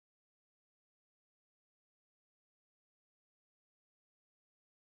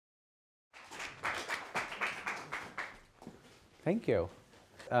Thank you.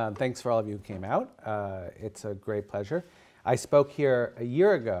 Thanks for all of you who came out. It's a great pleasure. I spoke here a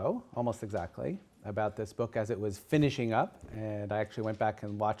year ago, almost exactly, about this book as it was finishing up, and I actually went back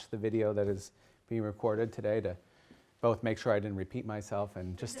and watched the video that is being recorded today to both make sure I didn't repeat myself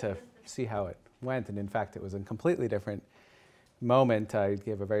and just to see how it went. And in fact, it was a completely different moment. I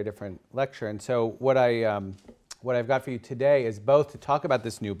gave a very different lecture. And so what I've got for you today is both to talk about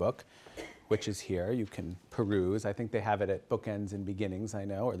this new book, which is here. You can peruse. I think they have it at Bookends and Beginnings, I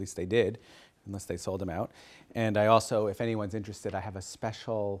know, or at least they did, unless they sold them out. And I also, if anyone's interested, I have a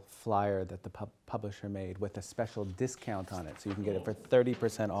special flyer that the publisher made with a special discount on it, so you can get it for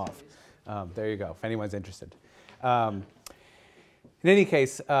 30% off. There you go, if anyone's interested. In any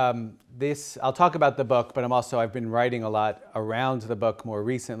case, I'll talk about the book, but I've been writing a lot around the book more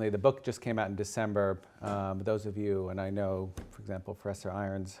recently. The book just came out in December. Those of you, and I know, for example, Professor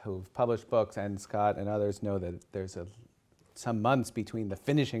Irons, who've published books, and Scott and others know that there's some months between the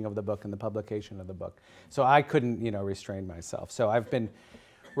finishing of the book and the publication of the book. So I couldn't, restrain myself. So I've been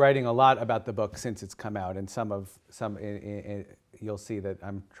writing a lot about the book since it's come out, and you'll see that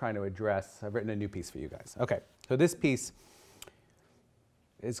I'm trying to address. I've written a new piece for you guys. Okay, so this piece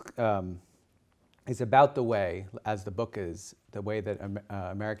is about the way, as the book is, the way that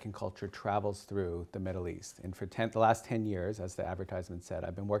American culture travels through the Middle East. And for the last 10 years, as the advertisement said,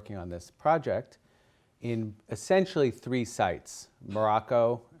 I've been working on this project in essentially 3 sites: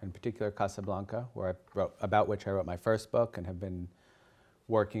 Morocco, in particular Casablanca, about which I wrote my first book and have been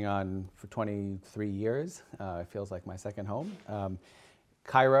working on for 23 years. It feels like my second home.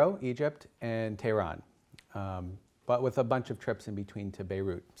 Cairo, Egypt, and Tehran. But with a bunch of trips in between to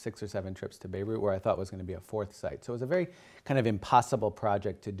Beirut, 6 or 7 trips to Beirut, where I thought was going to be a 4th site. So it was a very kind of impossible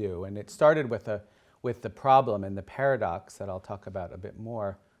project to do. And it started with the problem and the paradox that I'll talk about a bit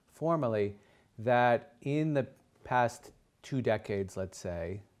more formally, that in the past 2 decades, let's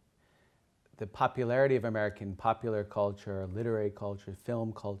say, the popularity of American popular culture, literary culture,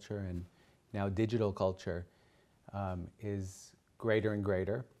 film culture, and now digital culture is greater and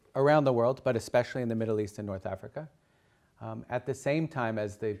greater around the world, but especially in the Middle East and North Africa, at the same time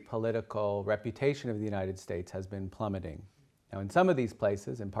as the political reputation of the United States has been plummeting. Now, in some of these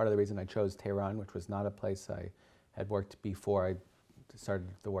places, and part of the reason I chose Tehran, which was not a place I had worked before I started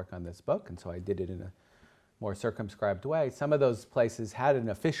the work on this book, and so I did it in a more circumscribed way, some of those places had an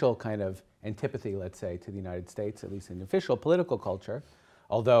official kind of antipathy, let's say, to the United States, at least in official political culture,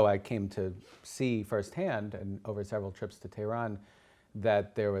 although I came to see firsthand, and over several trips to Tehran,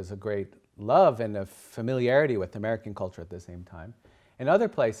 that there was a great love and a familiarity with American culture at the same time. In other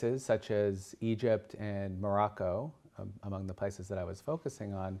places, such as Egypt and Morocco, among the places that I was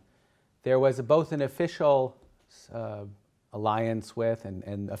focusing on, there was both an official alliance with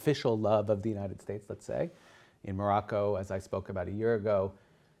and official love of the United States, let's say. In Morocco, as I spoke about a year ago,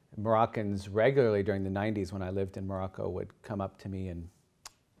 Moroccans regularly during the 90s when I lived in Morocco would come up to me and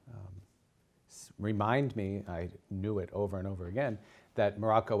remind me, I knew it over and over again, that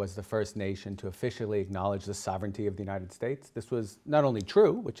Morocco was the first nation to officially acknowledge the sovereignty of the United States. This was not only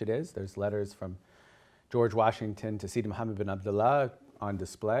true, which it is, there's letters from George Washington to Sidi Mohammed bin Abdullah on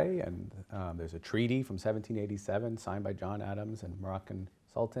display, and there's a treaty from 1787 signed by John Adams and Moroccan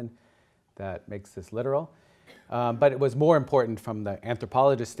Sultan that makes this literal. But it was more important from the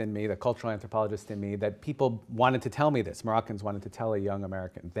anthropologist in me, the cultural anthropologist in me, that people wanted to tell me this. Moroccans wanted to tell a young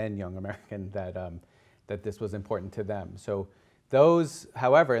American, then young American, that this was important to them. So those,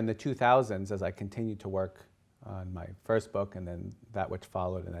 however, in the 2000s, as I continued to work on my first book and then that which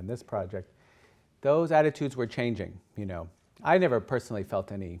followed and then this project, those attitudes were changing. I never personally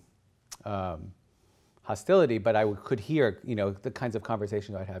felt any hostility, but I could hear, the kinds of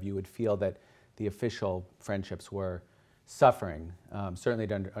conversations I'd have. You would feel that the official friendships were suffering,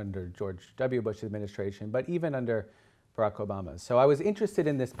 certainly under George W. Bush's administration, but even under Barack Obama's. So I was interested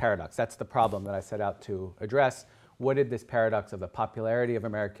in this paradox. That's the problem that I set out to address. What did this paradox of the popularity of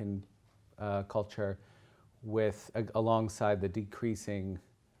American culture alongside the decreasing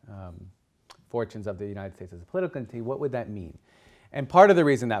fortunes of the United States as a political entity, what would that mean? And part of the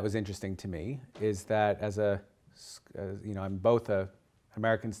reason that was interesting to me is that I'm both a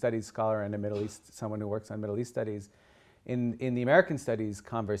American Studies scholar and a Middle East, someone who works on Middle East studies. In the American Studies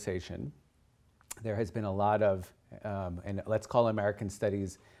conversation, there has been a lot of, and let's call American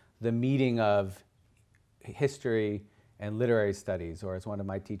Studies the meeting of history and literary studies, or as one of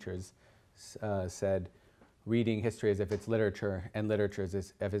my teachers said, reading history as if it's literature and literature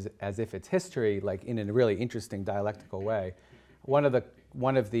as if it's history, like in a really interesting dialectical way. One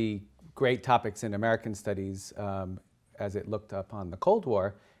of the great topics in American studies as it looked upon the Cold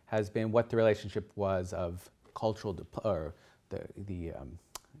War has been what the relationship was of cultural or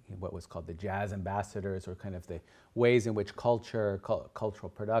what was called the jazz ambassadors, or kind of the ways in which cultural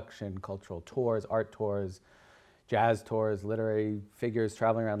production, cultural tours, art tours, jazz tours, literary figures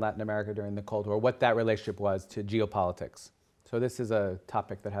traveling around Latin America during the Cold War, what that relationship was to geopolitics. So this is a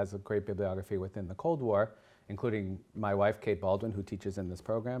topic that has a great bibliography within the Cold War, including my wife, Kate Baldwin, who teaches in this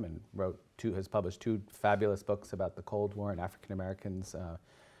program and has published 2 fabulous books about the Cold War and African Americans,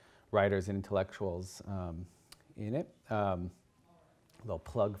 writers and intellectuals in it. Little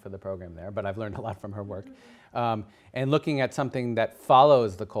plug for the program there, but I've learned a lot from her work. And looking at something that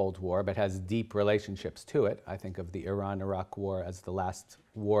follows the Cold War but has deep relationships to it, I think of the Iran-Iraq War as the last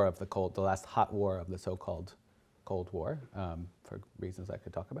war of the last hot war of the so-called Cold War, for reasons I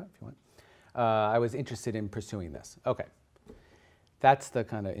could talk about if you want. I was interested in pursuing this. Okay, that's the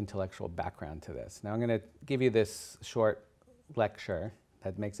kind of intellectual background to this. Now I'm going to give you this short lecture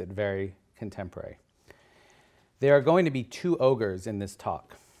that makes it very contemporary. There are going to be 2 ogres in this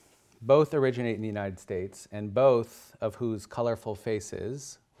talk. Both originate in the United States, and both of whose colorful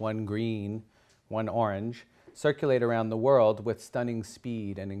faces, one green, one orange, circulate around the world with stunning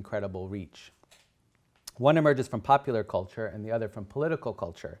speed and incredible reach. One emerges from popular culture and the other from political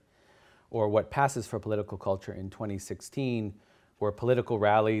culture, or what passes for political culture in 2016, where political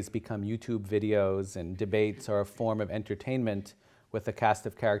rallies become YouTube videos and debates are a form of entertainment with a cast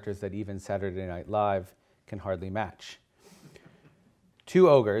of characters that even Saturday Night Live can hardly match. 2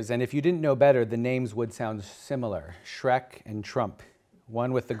 ogres, and if you didn't know better, the names would sound similar, Shrek and Trump,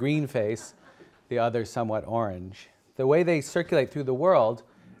 one with the green face, the other somewhat orange. The way they circulate through the world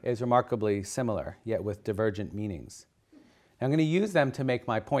is remarkably similar, yet with divergent meanings. Now, I'm going to use them to make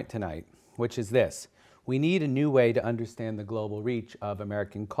my point tonight, which is this. We need a new way to understand the global reach of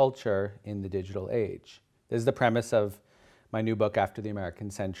American culture in the digital age. This is the premise of my new book, After the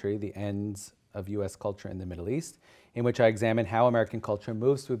American Century, The Ends of U.S. Culture in the Middle East, in which I examine how American culture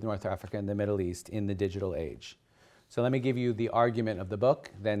moves through North Africa and the Middle East in the digital age. So let me give you the argument of the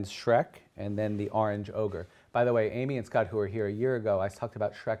book, then Shrek, and then the orange ogre. By the way, Amy and Scott, who were here a year ago, I talked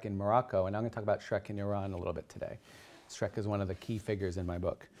about Shrek in Morocco, and I'm going to talk about Shrek in Iran a little bit today. Shrek is one of the key figures in my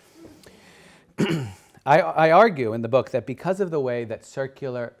book. I argue in the book that because of the way that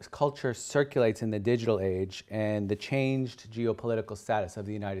culture circulates in the digital age and the changed geopolitical status of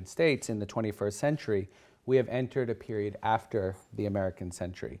the United States in the 21st century, we have entered a period after the American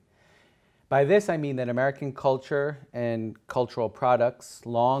century. By this, I mean that American culture and cultural products,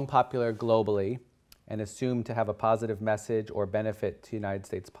 long popular globally and assumed to have a positive message or benefit to United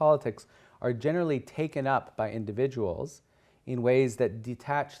States politics, are generally taken up by individuals in ways that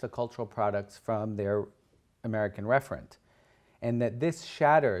detach the cultural products from their American referent, and that this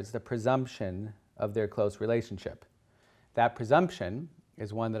shatters the presumption of their close relationship. That presumption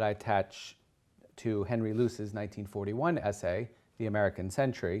is one that I attach to Henry Luce's 1941 essay, The American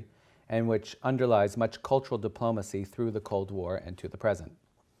Century, and which underlies much cultural diplomacy through the Cold War and to the present.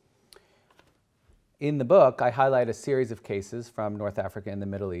 In the book, I highlight a series of cases from North Africa and the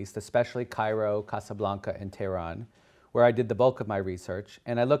Middle East, especially Cairo, Casablanca, and Tehran, where I did the bulk of my research,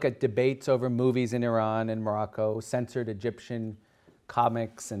 and I look at debates over movies in Iran and Morocco, censored Egyptian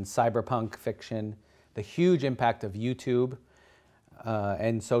comics and cyberpunk fiction, the huge impact of YouTube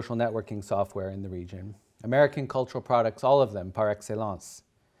and social networking software in the region, American cultural products, all of them par excellence.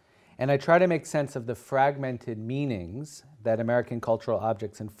 And I try to make sense of the fragmented meanings that American cultural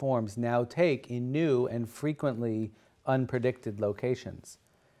objects and forms now take in new and frequently unpredicted locations.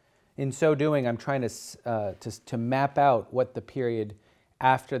 In so doing, I'm trying to map out what the period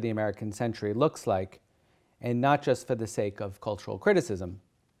after the American century looks like, and not just for the sake of cultural criticism.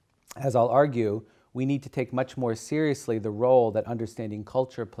 As I'll argue, we need to take much more seriously the role that understanding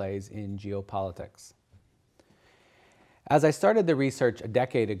culture plays in geopolitics. As I started the research a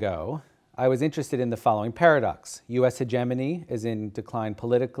decade ago, I was interested in the following paradox. U.S. hegemony is in decline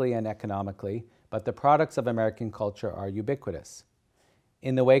politically and economically, but the products of American culture are ubiquitous.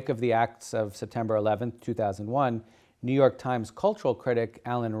 In the wake of the acts of September 11, 2001, New York Times cultural critic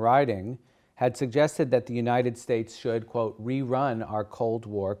Alan Riding had suggested that the United States should, quote, rerun our Cold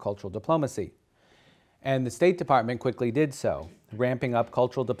War cultural diplomacy. And the State Department quickly did so, ramping up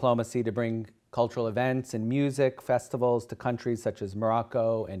cultural diplomacy to bring cultural events and music festivals to countries such as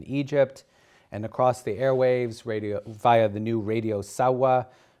Morocco and Egypt, and across the airwaves via the new Radio Sawa,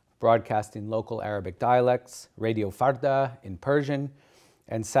 broadcasting local Arabic dialects, Radio Farda in Persian,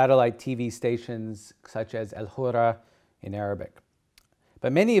 and satellite TV stations such as El Hura in Arabic.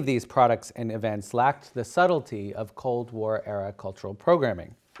 But many of these products and events lacked the subtlety of Cold War-era cultural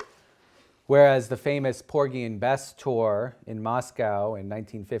programming. Whereas the famous Porgy and Bess tour in Moscow in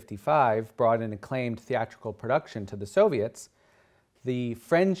 1955 brought an acclaimed theatrical production to the Soviets, The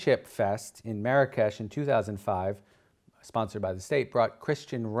Friendship Fest in Marrakesh in 2005, sponsored by the state, brought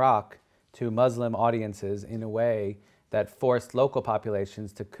Christian rock to Muslim audiences in a way that forced local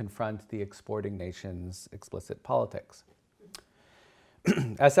populations to confront the exporting nation's explicit politics.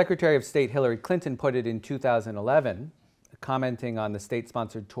 As Secretary of State Hillary Clinton put it in 2011, commenting on the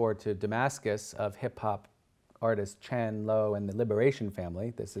state-sponsored tour to Damascus of hip-hop artist Chan Lo and the Liberation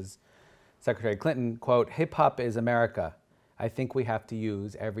Family, this is Secretary Clinton, quote, "Hip-hop is America. I think we have to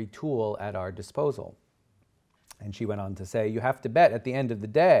use every tool at our disposal." And she went on to say, "You have to bet at the end of the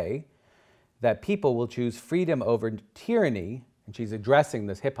day that people will choose freedom over tyranny," and she's addressing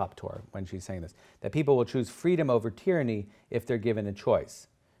this hip-hop tour when she's saying this, "that people will choose freedom over tyranny if they're given a choice."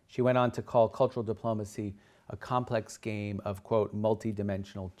 She went on to call cultural diplomacy a complex game of, quote,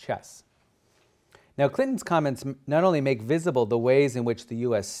 multi-dimensional chess. Now, Clinton's comments not only make visible the ways in which the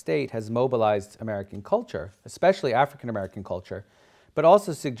U.S. state has mobilized American culture, especially African-American culture, but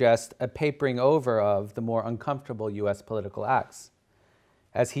also suggest a papering over of the more uncomfortable U.S. political acts.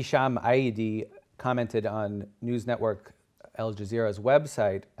 As Hisham Aidi commented on news network Al Jazeera's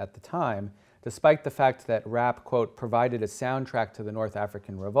website at the time, despite the fact that rap, quote, provided a soundtrack to the North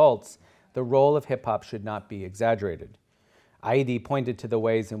African revolts, the role of hip-hop should not be exaggerated. Aidi pointed to the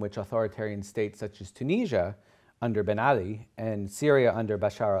ways in which authoritarian states such as Tunisia under Ben Ali and Syria under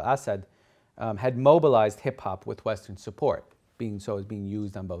Bashar al-Assad had mobilized hip-hop with Western support, being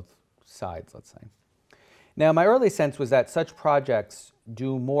used on both sides, let's say. Now, my early sense was that such projects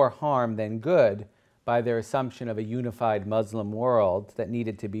do more harm than good by their assumption of a unified Muslim world that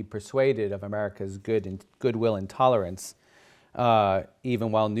needed to be persuaded of America's goodwill and tolerance,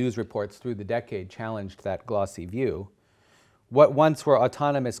 even while news reports through the decade challenged that glossy view. What once were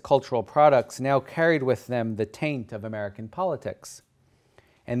autonomous cultural products now carried with them the taint of American politics.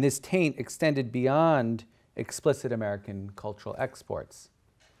 And this taint extended beyond explicit American cultural exports.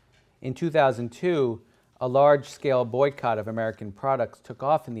 In 2002, a large-scale boycott of American products took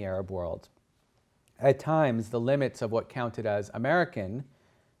off in the Arab world. At times, the limits of what counted as American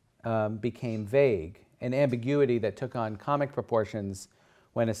became vague, an ambiguity that took on comic proportions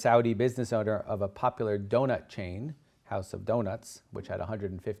when a Saudi business owner of a popular donut chain, House of Donuts, which had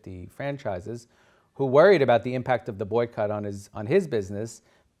 150 franchises, who worried about the impact of the boycott on his business,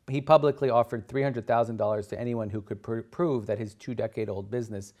 he publicly offered $300,000 to anyone who could prove that his 2-decade-old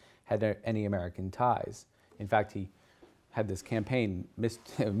business had any American ties. In fact, he had this campaign, this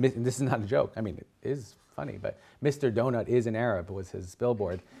is not a joke, I mean, it is funny, but Mr. Donut is an Arab was his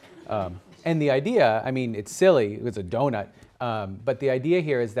billboard. And the idea, I mean, it's silly, it was a donut, but the idea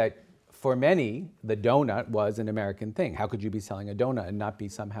here is that for many, the donut was an American thing. How could you be selling a donut and not be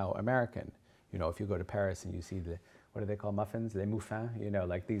somehow American? You know, if you go to Paris and you see the, what do they call muffins? Les muffins, you know,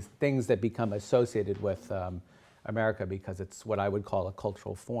 like these things that become associated with America because it's what I would call a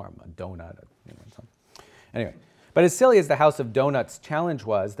cultural form, a donut. You know, so. Anyway, but as silly as the House of Donuts challenge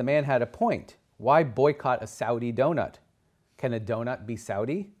was, the man had a point. Why boycott a Saudi donut? Can a donut be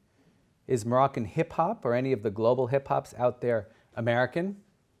Saudi? Is Moroccan hip-hop or any of the global hip-hops out there American?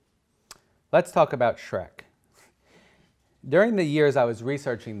 Let's talk about Shrek. During the years I was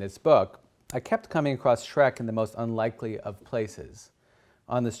researching this book, I kept coming across Shrek in the most unlikely of places.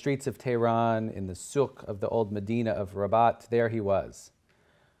 On the streets of Tehran, in the souk of the old Medina of Rabat, there he was.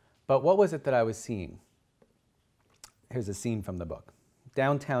 But what was it that I was seeing? Here's a scene from the book.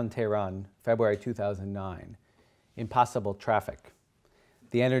 Downtown Tehran, February 2009. Impossible traffic.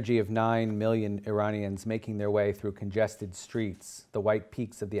 The energy of 9 million Iranians making their way through congested streets, the white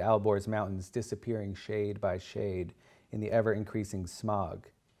peaks of the Alborz Mountains disappearing shade by shade in the ever-increasing smog.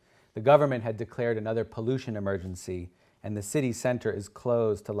 The government had declared another pollution emergency, and the city center is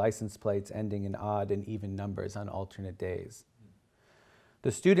closed to license plates ending in odd and even numbers on alternate days.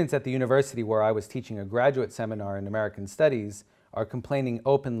 The students at the university where I was teaching a graduate seminar in American Studies are complaining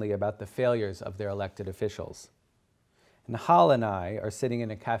openly about the failures of their elected officials. Nahal and I are sitting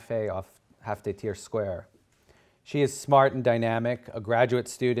in a cafe off Haftetir Square. She is smart and dynamic, a graduate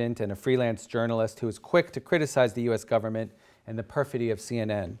student and a freelance journalist who is quick to criticize the US government and the perfidy of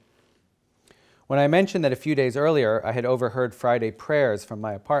CNN. When I mentioned that a few days earlier I had overheard Friday prayers from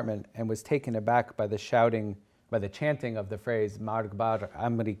my apartment and was taken aback by the chanting of the phrase Margbar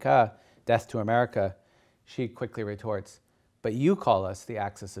Amerika, death to America, she quickly retorts, "But you call us the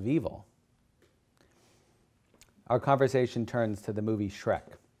axis of evil." Our conversation turns to the movie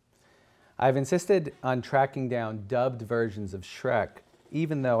Shrek. I've insisted on tracking down dubbed versions of Shrek,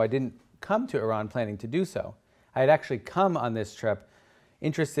 even though I didn't come to Iran planning to do so. I had actually come on this trip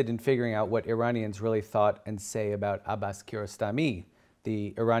interested in figuring out what Iranians really thought and say about Abbas Kiarostami,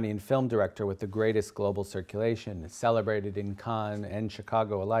 the Iranian film director with the greatest global circulation, celebrated in Cannes and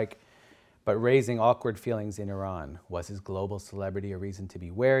Chicago alike, but raising awkward feelings in Iran. Was his global celebrity a reason to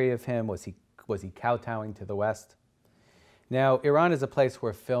be wary of him? Was he kowtowing to the West? Now, Iran is a place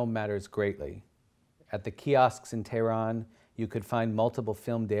where film matters greatly. At the kiosks in Tehran, you could find multiple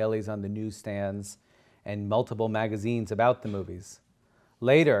film dailies on the newsstands and multiple magazines about the movies.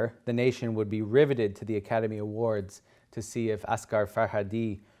 Later, the nation would be riveted to the Academy Awards to see if Asghar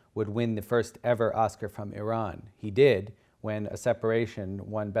Farhadi would win the first ever Oscar from Iran. He did, when A Separation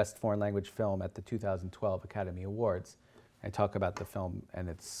won Best Foreign Language Film at the 2012 Academy Awards. I talk about the film and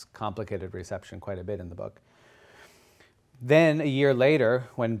its complicated reception quite a bit in the book. Then, a year later,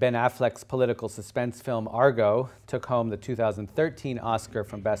 when Ben Affleck's political suspense film Argo took home the 2013 Oscar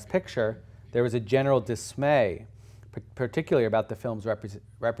from Best Picture, there was a general dismay, particularly about the film's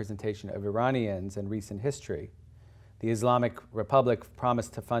representation of Iranians in recent history. The Islamic Republic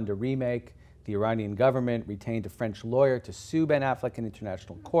promised to fund a remake. The Iranian government retained a French lawyer to sue Ben Affleck in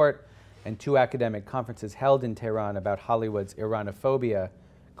international court, and 2 academic conferences held in Tehran about Hollywood's Iranophobia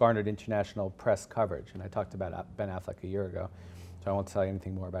garnered international press coverage. And I talked about Ben Affleck a year ago, so I won't tell you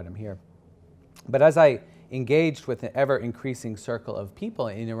anything more about him here. But as I engaged with an ever-increasing circle of people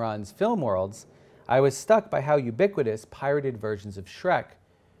in Iran's film worlds, I was struck by how ubiquitous pirated versions of Shrek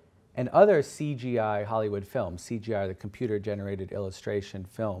and other CGI Hollywood films, CGI, the computer-generated illustration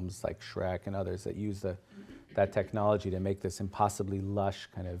films like Shrek and others that use that technology to make this impossibly lush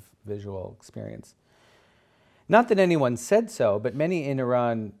kind of visual experience. Not that anyone said so, but many in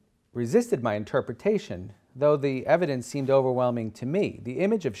Iran resisted my interpretation, though the evidence seemed overwhelming to me. The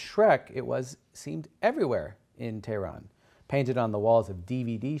image of Shrek, seemed everywhere in Tehran, painted on the walls of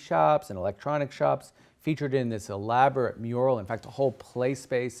DVD shops and electronic shops, featured in this elaborate mural, in fact, a whole play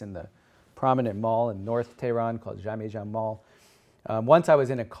space in the prominent mall in North Tehran called Jamejam Mall. Once I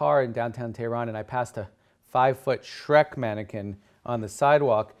was in a car in downtown Tehran and I passed a 5-foot Shrek mannequin on the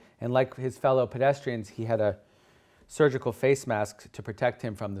sidewalk, and like his fellow pedestrians, he had a surgical face mask to protect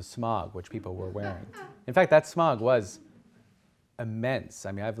him from the smog, which people were wearing. In fact, that smog was immense.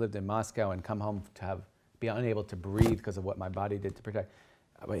 I mean, I've lived in Moscow and come home to be unable to breathe because of what my body did to protect.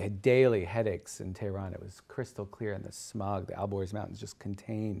 I had daily headaches in Tehran. It was crystal clear, and the smog, the Alborz Mountains just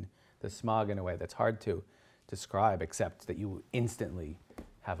contain the smog in a way that's hard to describe, except that you instantly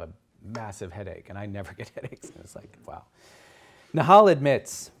have a massive headache, and I never get headaches. And it's like, wow. Nahal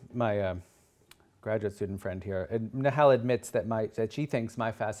admits, my graduate student friend here, Nahal admits that she thinks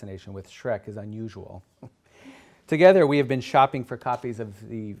my fascination with Shrek is unusual. Together, we have been shopping for copies of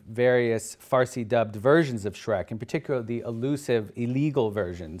the various Farsi-dubbed versions of Shrek, in particular the elusive, illegal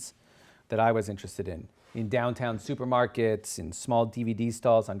versions that I was interested in downtown supermarkets, in small DVD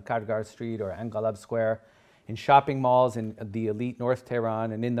stalls on Kargar Street or Angalab Square, in shopping malls in the elite North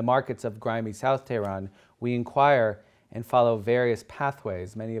Tehran, and in the markets of grimy South Tehran. We inquire and follow various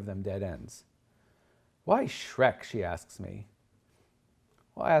pathways, many of them dead ends. Why Shrek, she asks me.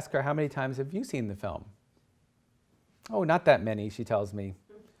 Well, I ask her, how many times have you seen the film? Oh, not that many, she tells me.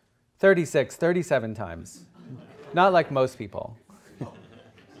 36, 37 times. Not like most people.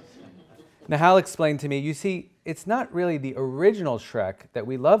 Nahal explained to me, you see, it's not really the original Shrek that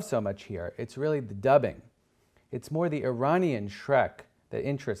we love so much here. It's really the dubbing. It's more the Iranian Shrek that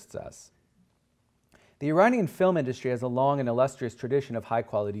interests us. The Iranian film industry has a long and illustrious tradition of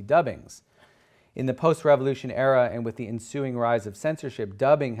high-quality dubbings. In the post-revolution era and with the ensuing rise of censorship,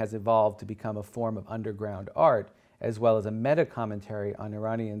 dubbing has evolved to become a form of underground art, as well as a meta-commentary on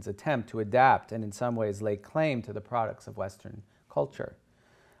Iranians' attempt to adapt and in some ways lay claim to the products of Western culture.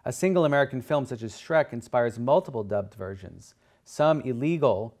 A single American film such as Shrek inspires multiple dubbed versions, some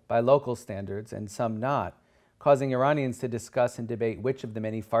illegal by local standards and some not, causing Iranians to discuss and debate which of the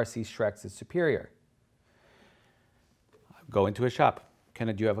many Farsi Shreks is superior. Go into a shop.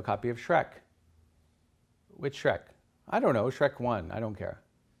 Do you have a copy of Shrek? Which Shrek? I don't know, Shrek 1, I don't care.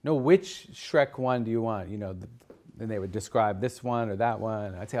 No, which Shrek 1 do you want? You know, then they would describe this one or that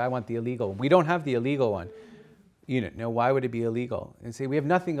one. I'd say, I want the illegal. We don't have the illegal one. You know, why would it be illegal? And say, we have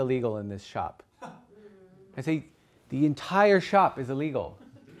nothing illegal in this shop. I say, the entire shop is illegal.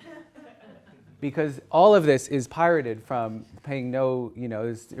 Because all of this is pirated from paying no,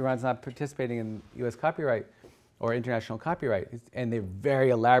 Iran's not participating in US copyright or international copyright. And they're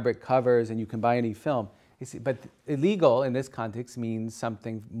very elaborate covers and you can buy any film. You see, but illegal in this context means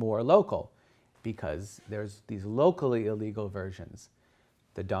something more local because there's these locally illegal versions.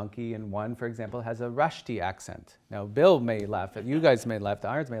 The donkey in one, for example, has a Rashti accent. Now, Bill may laugh at, you guys may laugh, the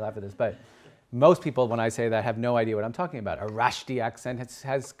Irons may laugh at this, but Most people, when I say that, have no idea what I'm talking about. A Rashti accent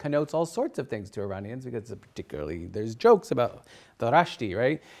connotes all sorts of things to Iranians because there's jokes about the Rashti,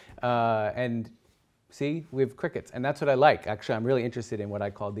 right? And see, we have crickets. And that's what I like. Actually, I'm really interested in what I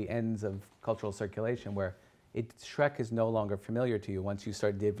call the ends of cultural circulation, where Shrek is no longer familiar to you once you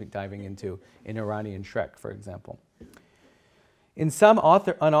start diving into an Iranian Shrek, for example. In some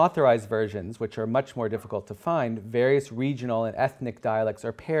unauthorized versions, which are much more difficult to find, various regional and ethnic dialects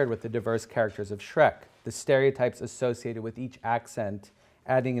are paired with the diverse characters of Shrek, the stereotypes associated with each accent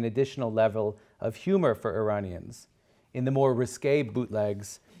adding an additional level of humor for Iranians. In the more risque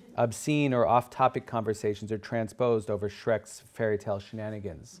bootlegs, obscene or off-topic conversations are transposed over Shrek's fairy tale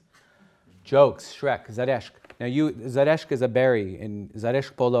shenanigans. Jokes, Shrek, Zadeshk. Now, Zadeshk is a berry, and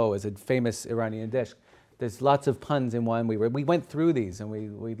Zadeshk Polo is a famous Iranian dish. There's lots of puns in one. We went through these and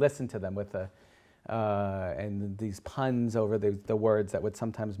we listened to them with and these puns over the words that would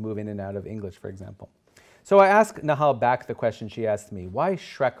sometimes move in and out of English, for example. So I asked Nahal back the question she asked me, why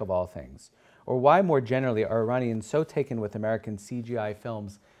Shrek of all things? Or why more generally are Iranians so taken with American CGI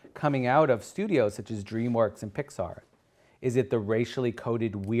films coming out of studios such as DreamWorks and Pixar? Is it the racially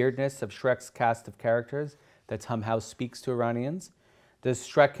coded weirdness of Shrek's cast of characters that somehow speaks to Iranians? Does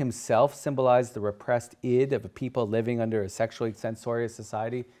Shrek himself symbolize the repressed id of a people living under a sexually censorious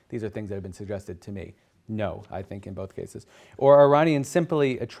society? These are things that have been suggested to me. No, I think in both cases. Or are Iranians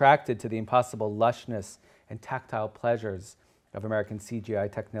simply attracted to the impossible lushness and tactile pleasures of American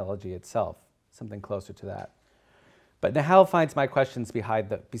CGI technology itself? Something closer to that. But Nahal finds my questions beside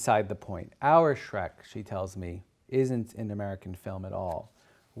the point. Our Shrek, she tells me, isn't an American film at all.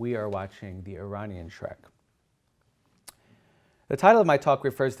 We are watching the Iranian Shrek. The title of my talk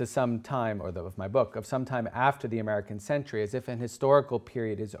refers to some time, or of my book, of some time after the American century, as if an historical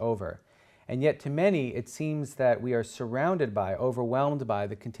period is over. And yet to many, it seems that we are surrounded by, overwhelmed by,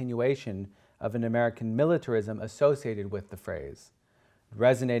 the continuation of an American militarism associated with the phrase,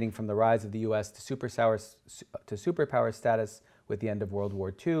 resonating from the rise of the U.S. to superpower status with the end of World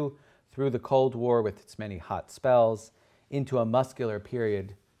War II, through the Cold War with its many hot spells, into a muscular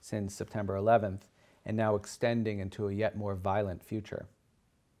period since September 11th, and now extending into a yet more violent future.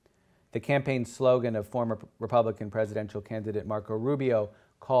 The campaign slogan of former Republican presidential candidate Marco Rubio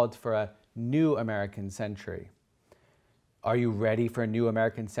called for a new American century. Are you ready for a new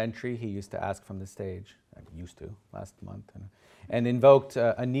American century? He used to ask from the stage. I used to, last month. And invoked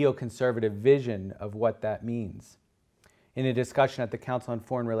a neoconservative vision of what that means. In a discussion at the Council on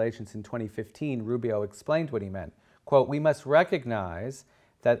Foreign Relations in 2015, Rubio explained what he meant. Quote, we must recognize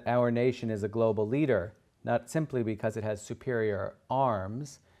that our nation is a global leader, not simply because it has superior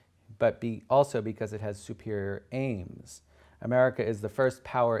arms, but also because it has superior aims. America is the first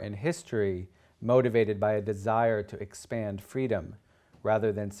power in history motivated by a desire to expand freedom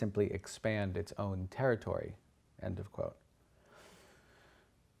rather than simply expand its own territory, end of quote.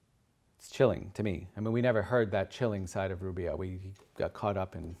 It's chilling to me. I mean, we never heard that chilling side of Rubio. We got caught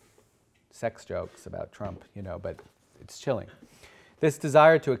up in sex jokes about Trump, but it's chilling. This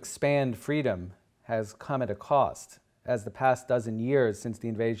desire to expand freedom has come at a cost, as the past dozen years since the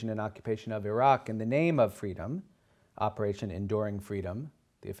invasion and occupation of Iraq in the name of freedom, Operation Enduring Freedom,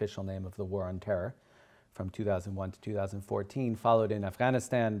 the official name of the war on terror, from 2001 to 2014, followed in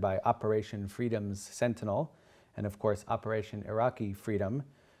Afghanistan by Operation Freedom's Sentinel, and of course Operation Iraqi Freedom,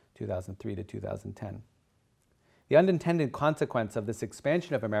 2003 to 2010. The unintended consequence of this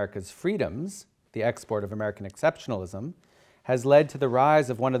expansion of America's freedoms, the export of American exceptionalism, has led to the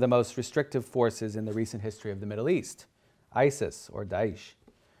rise of one of the most restrictive forces in the recent history of the Middle East, ISIS, or Daesh.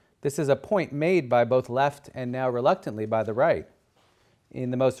 This is a point made by both left and now reluctantly by the right.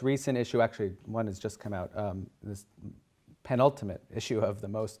 In the most recent issue, actually one has just come out, this penultimate issue of the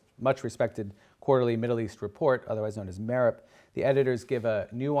much respected quarterly Middle East report, otherwise known as MERIP, the editors give a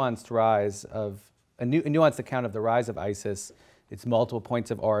nuanced account of the rise of ISIS, its multiple points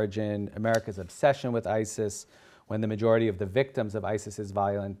of origin, America's obsession with ISIS, when the majority of the victims of ISIS's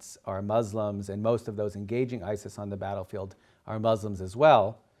violence are Muslims, and most of those engaging ISIS on the battlefield are Muslims as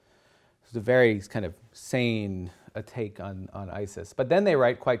well. It's a very kind of sane take on ISIS. But then they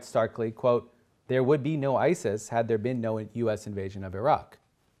write quite starkly, quote, there would be no ISIS had there been no U.S. invasion of Iraq,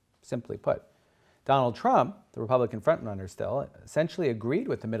 simply put. Donald Trump, the Republican frontrunner still, essentially agreed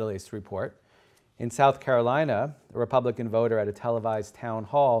with the Middle East report. In South Carolina, a Republican voter at a televised town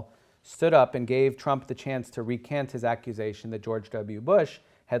hall stood up and gave Trump the chance to recant his accusation that George W. Bush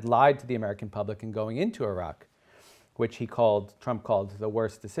had lied to the American public in going into Iraq, which Trump called the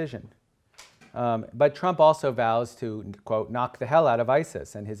worst decision. But Trump also vows to, quote, knock the hell out of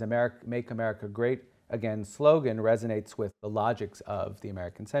ISIS, and his Make America Great Again slogan resonates with the logics of the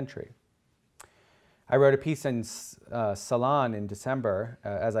American century. I wrote a piece in Salon in December.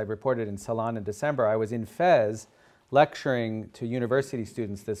 As I reported in Salon in December, I was in Fez lecturing to university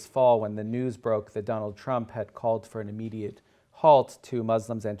students this fall when the news broke that Donald Trump had called for an immediate halt to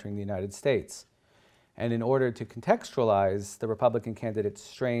Muslims entering the United States. And in order to contextualize the Republican candidate's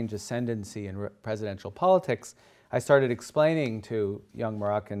strange ascendancy in presidential politics, I started explaining to young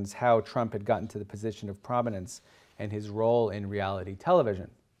Moroccans how Trump had gotten to the position of prominence and his role in reality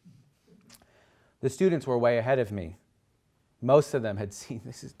television. The students were way ahead of me. Most of them had seen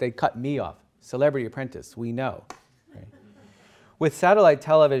this. They cut me off. Celebrity Apprentice, we know. Right? With satellite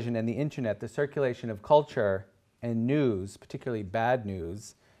television and the internet, the circulation of culture and news, particularly bad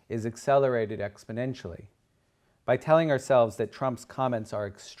news, is accelerated exponentially. By telling ourselves that Trump's comments are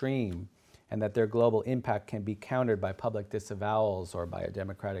extreme and that their global impact can be countered by public disavowals or by a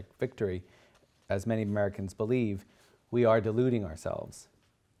democratic victory, as many Americans believe, we are deluding ourselves.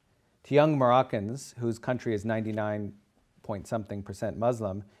 To young Moroccans, whose country is 99-point-something%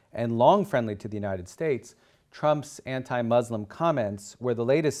 Muslim and long friendly to the United States, Trump's anti-Muslim comments were the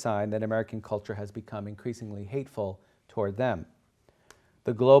latest sign that American culture has become increasingly hateful toward them.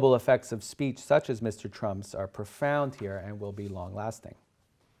 The global effects of speech such as Mr. Trump's are profound here and will be long-lasting.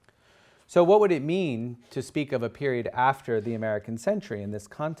 So what would it mean to speak of a period after the American century in this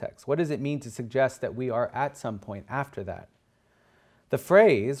context? What does it mean to suggest that we are at some point after that? The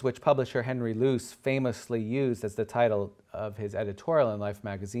phrase, which publisher Henry Luce famously used as the title of his editorial in Life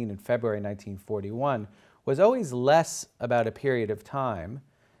magazine in February 1941, was always less about a period of time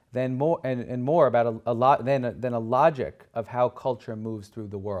than more about a logic of how culture moves through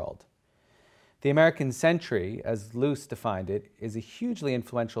the world. The American century, as Luce defined it, is a hugely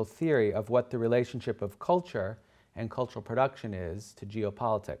influential theory of what the relationship of culture and cultural production is to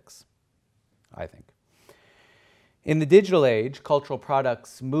geopolitics, I think. In the digital age, cultural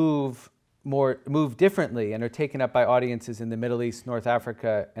products move differently and are taken up by audiences in the Middle East, North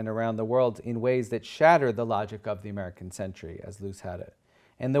Africa, and around the world in ways that shatter the logic of the American century, as Luce had it.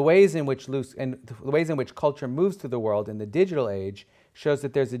 And the ways in which culture moves through the world in the digital age shows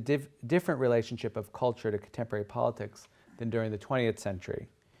that there's a different relationship of culture to contemporary politics than during the 20th century.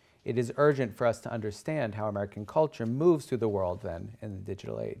 It is urgent for us to understand how American culture moves through the world then in the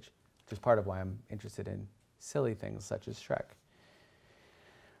digital age, which is part of why I'm interested in silly things such as Shrek.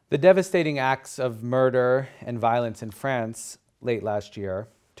 The devastating acts of murder and violence in France late last year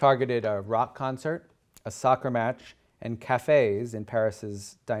targeted a rock concert, a soccer match, and cafes in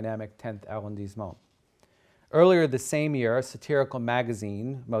Paris's dynamic 10th arrondissement. Earlier the same year, a satirical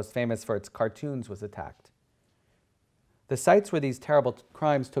magazine, most famous for its cartoons, was attacked. The sites where these terrible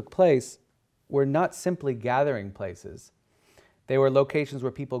crimes took place were not simply gathering places. They were locations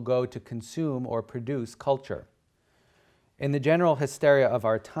where people go to consume or produce culture. In the general hysteria of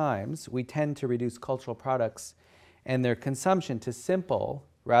our times, we tend to reduce cultural products and their consumption to simple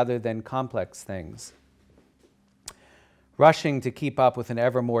rather than complex things. Rushing to keep up with an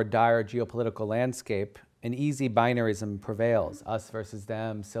ever more dire geopolitical landscape, an easy binarism prevails, us versus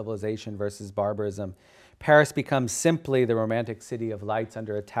them, civilization versus barbarism. Paris becomes simply the romantic city of lights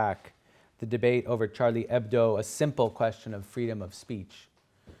under attack, the debate over Charlie Hebdo, a simple question of freedom of speech.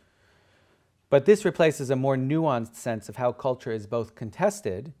 But this replaces a more nuanced sense of how culture is both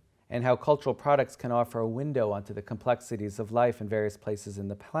contested and how cultural products can offer a window onto the complexities of life in various places in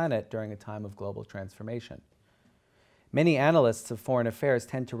the planet during a time of global transformation. Many analysts of foreign affairs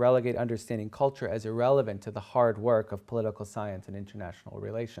tend to relegate understanding culture as irrelevant to the hard work of political science and international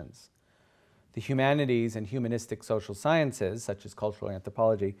relations. The humanities and humanistic social sciences, such as cultural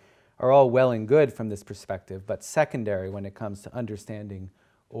anthropology, are all well and good from this perspective, but secondary when it comes to understanding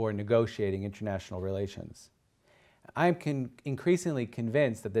or negotiating international relations. I'm increasingly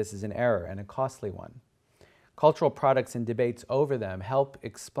convinced that this is an error and a costly one. Cultural products and debates over them help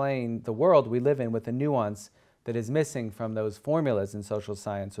explain the world we live in with a nuance that is missing from those formulas in social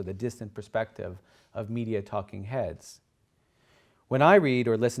science or the distant perspective of media talking heads. When I read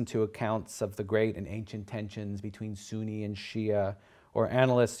or listen to accounts of the great and ancient tensions between Sunni and Shia, or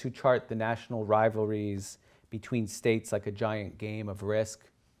analysts who chart the national rivalries between states like a giant game of Risk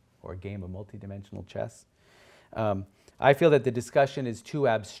or a game of multidimensional chess, I feel that the discussion is too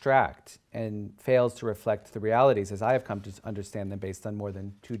abstract and fails to reflect the realities as I have come to understand them based on more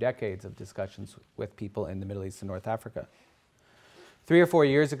than 2 decades of discussions with people in the Middle East and North Africa. 3 or 4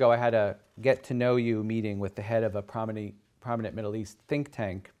 years ago, I had a get-to-know-you meeting with the head of a prominent Middle East think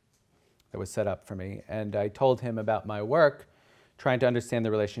tank that was set up for me, and I told him about my work trying to understand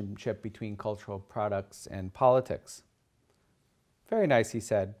the relationship between cultural products and politics. Very nice, he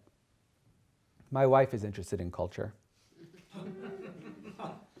said. My wife is interested in culture.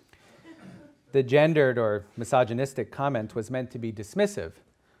 The gendered or misogynistic comment was meant to be dismissive.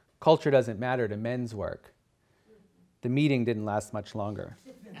 Culture doesn't matter to men's work. The meeting didn't last much longer.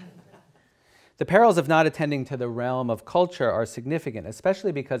 The perils of not attending to the realm of culture are significant,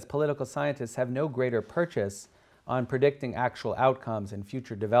 especially because political scientists have no greater purchase on predicting actual outcomes and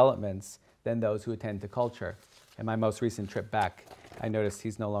future developments than those who attend to culture. In my most recent trip back, I noticed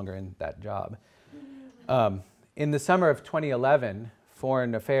he's no longer in that job. In the summer of 2011,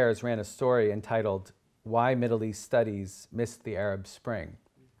 Foreign Affairs ran a story entitled "Why Middle East Studies Missed the Arab Spring."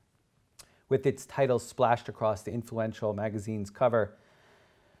 With its title splashed across the influential magazine's cover,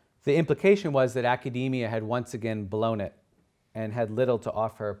 the implication was that academia had once again blown it and had little to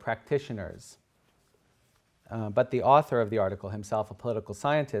offer practitioners. But the author of the article, himself a political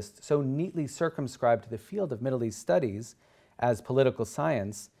scientist, so neatly circumscribed to the field of Middle East studies as political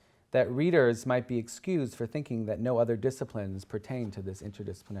science that readers might be excused for thinking that no other disciplines pertain to this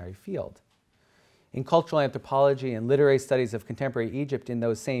interdisciplinary field. In cultural anthropology and literary studies of contemporary Egypt in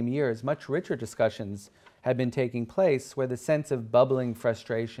those same years, much richer discussions had been taking place where the sense of bubbling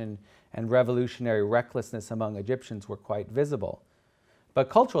frustration and revolutionary recklessness among Egyptians were quite visible. But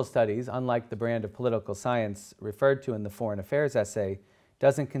cultural studies, unlike the brand of political science referred to in the Foreign Affairs essay,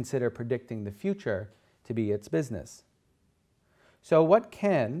 doesn't consider predicting the future to be its business. So what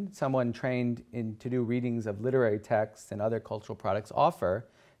can someone trained to do readings of literary texts and other cultural products offer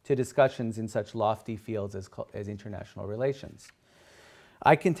to discussions in such lofty fields as international relations?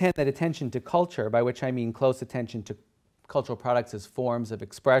 I contend that attention to culture, by which I mean close attention to cultural products as forms of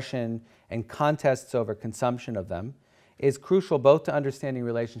expression and contests over consumption of them, is crucial both to understanding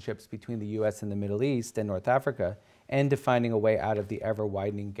relationships between the US and the Middle East and North Africa and to finding a way out of the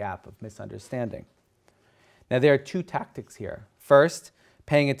ever-widening gap of misunderstanding. Now, there are two tactics here. First,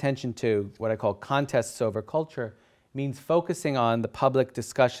 paying attention to what I call contests over culture means focusing on the public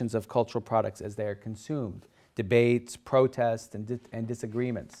discussions of cultural products as they are consumed, debates, protests, and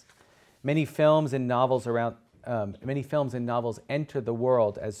disagreements. Many films and novels enter the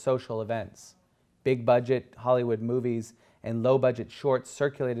world as social events. Big-budget Hollywood movies and low-budget shorts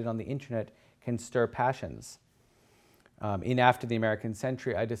circulated on the internet can stir passions. In After the American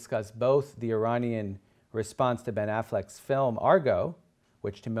Century, I discuss both the Iranian response to Ben Affleck's film Argo,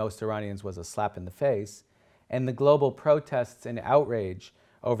 which to most Iranians was a slap in the face, and the global protests and outrage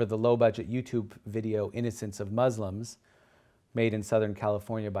over the low-budget YouTube video Innocence of Muslims, made in Southern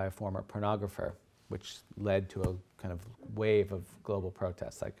California by a former pornographer, which led to a kind of wave of global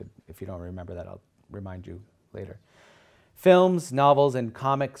protests. If you don't remember that, I'll remind you later. Films, novels, and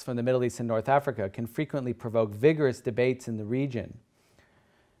comics from the Middle East and North Africa can frequently provoke vigorous debates in the region.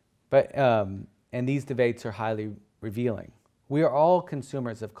 And these debates are highly revealing. We are all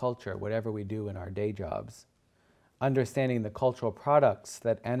consumers of culture, whatever we do in our day jobs. Understanding the cultural products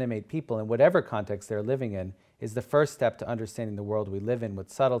that animate people in whatever context they're living in is the first step to understanding the world we live in with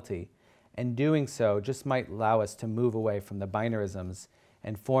subtlety, and doing so just might allow us to move away from the binarisms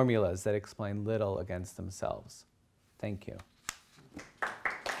and formulas that explain little against themselves. Thank you.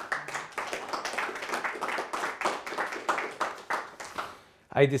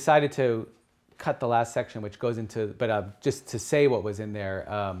 I decided to cut the last section, which goes into, but just to say what was in there,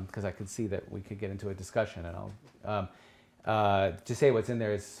 because I could see that we could get into a discussion, and to say what's in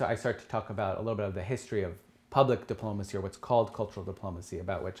there is, so I start to talk about a little bit of the history of public diplomacy, or what's called cultural diplomacy,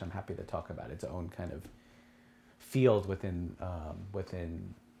 about which I'm happy to talk about its own kind of field within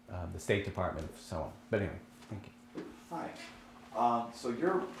the State Department, so on. But anyway, thank you. Hi. So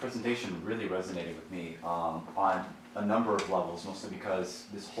your presentation really resonated with me on a number of levels, mostly because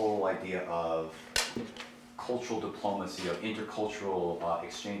this whole idea of cultural diplomacy, of intercultural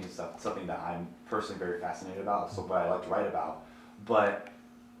exchange is something that I'm personally very fascinated about, so what I like to write about. But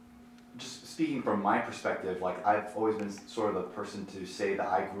just speaking from my perspective, like I've always been sort of the person to say that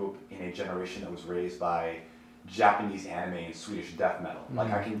I grew up in a generation that was raised by Japanese anime and Swedish death metal. Like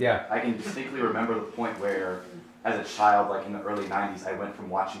I can distinctly remember the point where, as a child, like in the early 90s, I went from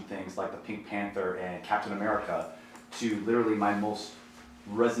watching things like the Pink Panther and Captain America to literally my most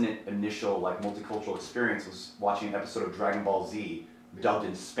resonant initial like multicultural experience was watching an episode of Dragon Ball Z dubbed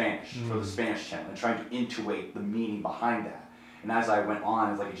in Spanish for the Spanish channel and trying to intuit the meaning behind that. And as I went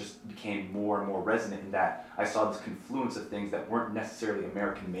on, it's like it just became more and more resonant in that I saw this confluence of things that weren't necessarily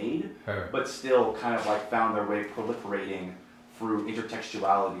American-made, but still kind of like found their way proliferating through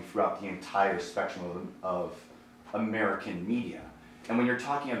intertextuality throughout the entire spectrum of American media. And when you're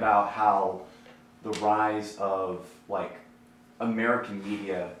talking about how the rise of like American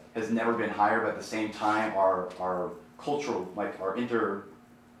media has never been higher, but at the same time our cultural, like our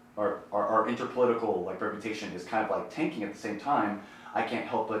interpolitical like reputation is kind of like tanking at the same time, I can't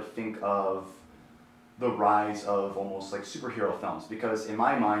help but think of the rise of almost like superhero films, because in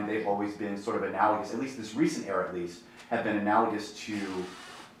my mind they've always been sort of analogous, at least this recent era at least, have been analogous to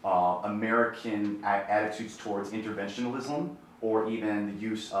American attitudes towards interventionism, or even the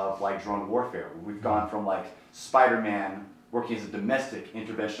use of like drone warfare. We've gone from like Spider-Man working as a domestic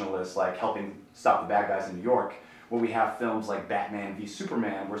interventionalist, like helping stop the bad guys in New York, where we have films like Batman v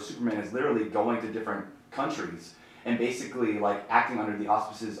Superman, where Superman is literally going to different countries and basically like acting under the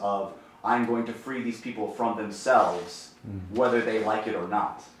auspices of, I'm going to free these people from themselves, whether they like it or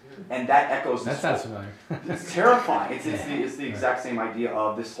not. And that echoes. That sounds familiar. It's terrifying. It's the exact same idea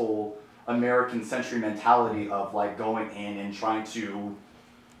of this whole American century mentality of like going in and trying to,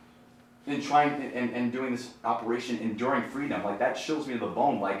 and doing this operation Enduring Freedom. Like that chills me to the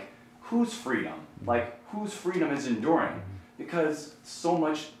bone. Like whose freedom? Like whose freedom is enduring? Because so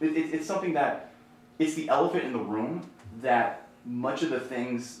much, it's something that, it's the elephant in the room that much of the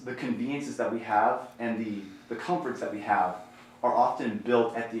things, the conveniences that we have and the comforts that we have are often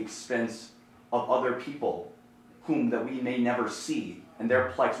built at the expense of other people whom that we may never see, and their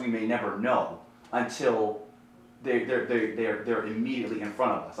plights we may never know until they're immediately in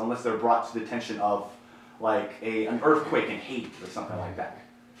front of us, unless they're brought to the attention of like an earthquake in Haiti or something like that.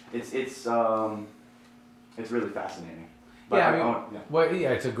 It's really fascinating. But Yeah, well,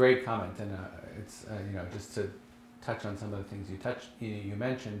 yeah, it's a great comment, and it's you know, just to touch on some of the things you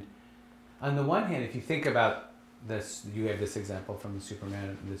mentioned. On the one hand, if you think about this, you gave this example from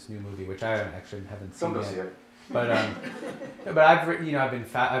Superman, this new movie, which I actually haven't seen Don't go yet. see it. But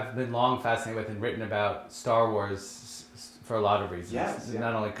I've been long fascinated with and written about Star Wars for a lot of reasons. Yes, yeah.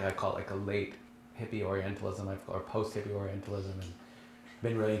 Not only could I call it like a late hippie Orientalism, or post hippie Orientalism, and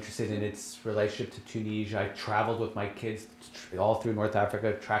been really interested in its relationship to Tunisia. I traveled with my kids all through North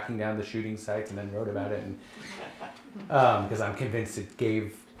Africa, tracking down the shooting sites, and then wrote about it. And because I'm convinced it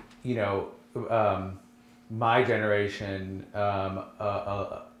gave, you know, my generation,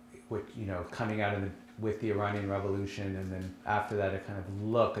 with, you know, coming out with the Iranian Revolution, and then after that, a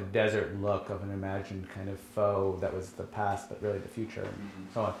desert look of an imagined kind of foe that was the past, but really the future, and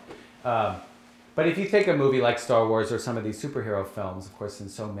so on. But if you take a movie like Star Wars or some of these superhero films, of course, and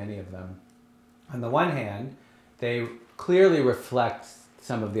so many of them, on the one hand, they clearly reflect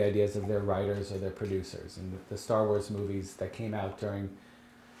some of the ideas of their writers or their producers. And the Star Wars movies that came out during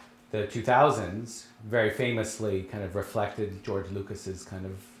the 2000s very famously kind of reflected George Lucas's kind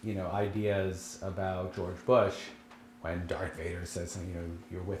of, you know, ideas about George Bush, when Darth Vader says, you know,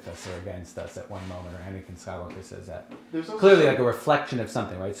 you're with us or against us at one moment, or Anakin Skywalker says that. Clearly like a reflection of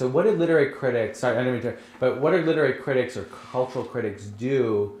something, right? So what did literary critics, what do literary critics or cultural critics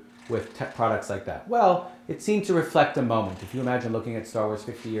do with products like that? Well, it seemed to reflect a moment. If you imagine looking at Star Wars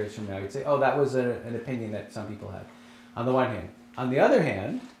 50 years from now, you'd say, oh, that was an opinion that some people had, on the one hand. On the other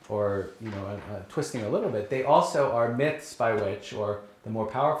hand, or, you know, twisting a little bit, they also are myths by which, or the more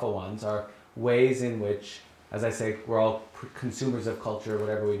powerful ones, are ways in which, as I say, we're all consumers of culture,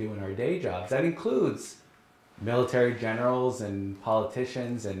 whatever we do in our day jobs. That includes military generals and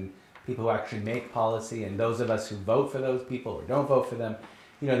politicians and people who actually make policy, and those of us who vote for those people or don't vote for them.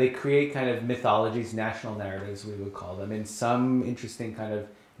 You know, they create kind of mythologies, national narratives, we would call them, in some interesting kind of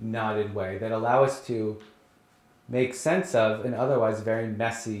knotted way that allow us to make sense of an otherwise very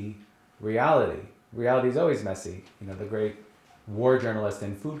messy reality. Reality is always messy. You know, the great war journalist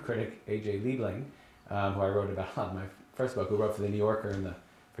and food critic, A.J. Liebling, who I wrote about on my first book, who wrote for The New Yorker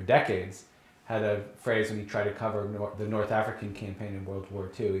for decades, had a phrase when he tried to cover the North African campaign in World War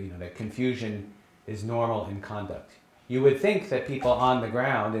II, you know, that confusion is normal in conduct. You would think that people on the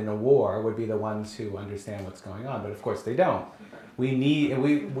ground in a war would be the ones who understand what's going on, but of course they don't. We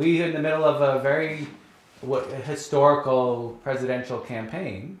in the middle of a very historical presidential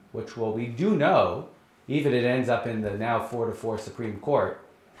campaign, which, well, we do know, even it ends up in the now 4-4 Supreme Court,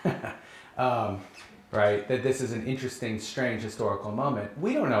 right, that this is an interesting, strange historical moment.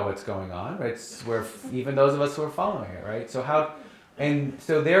 We don't know what's going on, right? Even those of us who are following it, right? So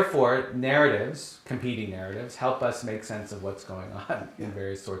therefore, competing narratives, help us make sense of what's going on in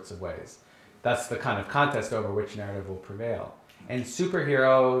various sorts of ways. That's the kind of contest over which narrative will prevail. And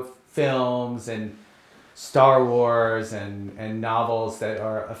superhero films and Star Wars and novels that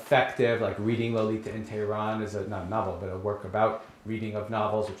are effective, like reading Lolita in Tehran is not a novel, but a work about reading of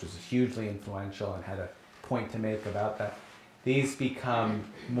novels, which was hugely influential and had a point to make about that. These become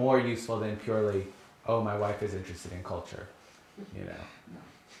more useful than purely, oh, my wife is interested in culture, you know.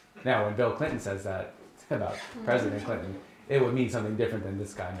 Now, when Bill Clinton says that about President Clinton, it would mean something different than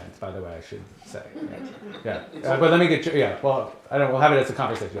this guy meant, by the way, I should say. Yeah. But let me get, well, we'll have it as a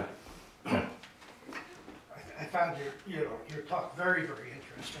conversation. Yeah. I found your talk very, very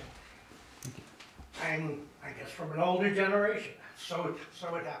interesting. I'm, I guess, from an older generation, so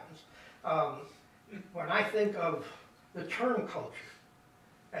it happens. When I think of the term culture,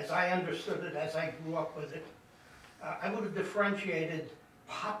 as I understood it, as I grew up with it, I would have differentiated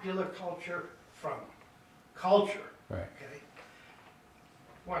popular culture from culture. Right. Okay?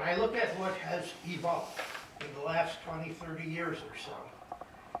 When I look at what has evolved in the last 20, 30 years or so,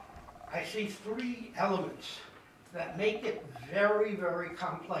 I see three elements that make it very, very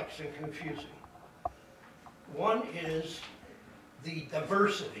complex and confusing. One is the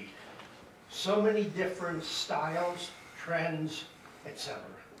diversity. So many different styles, trends, etc.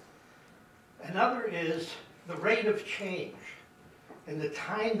 Another is the rate of change and the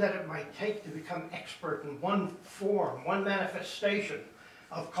time that it might take to become expert in one form, one manifestation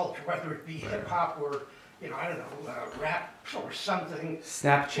of culture, whether it be hip-hop or, you know, I don't know, rap or something.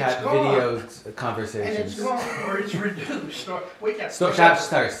 Snapchat videos, conversations. And it's gone, or it's reduced, or we got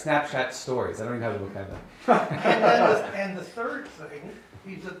Snapchat stories. I don't even have the vocabulary. And the third thing,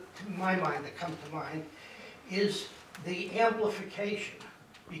 to my mind, that comes to mind, is the amplification.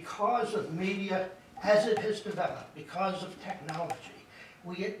 Because of media, as it has developed, because of technology,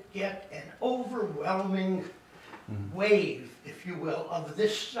 we get an overwhelming wave, if you will, of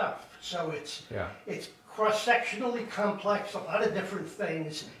this stuff. So it's cross-sectionally complex, a lot of different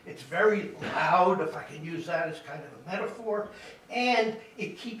things. It's very loud, if I can use that as kind of a metaphor, and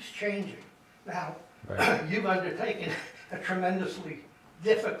it keeps changing. Now, you've undertaken a tremendously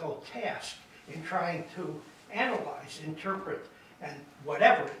difficult task in trying to analyze, interpret, and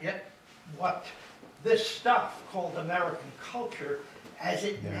whatever, yet what this stuff called American culture, as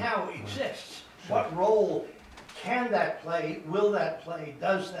it now exists, what role can that play, will that play,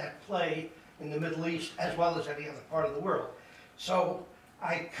 does that play in the Middle East as well as any other part of the world? So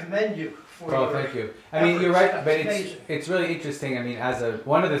I commend you for your thank you. I mean, you're right, but amazing. it's really interesting. I mean,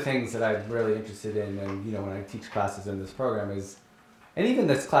 one of the things that I'm really interested in, and you know, when I teach classes in this program is, and even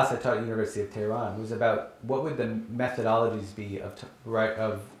this class I taught at University of Tehran was about what would the methodologies be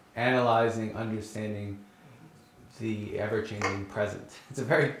of analyzing, understanding the ever-changing present. It's a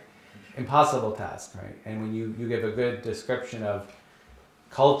very impossible task, right? And when you give a good description of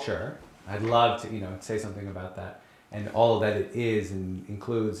culture, I'd love to, you know, say something about that and all that it is and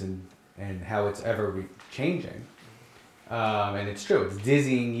includes and how it's ever changing. And it's true. It's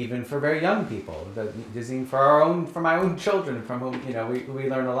dizzying even for very young people. Dizzying for my own children, from whom, you know, we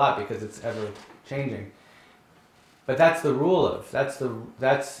learn a lot because it's ever changing. But that's the rule of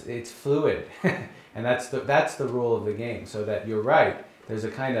it's fluid, and that's the rule of the game. So that you're right. There's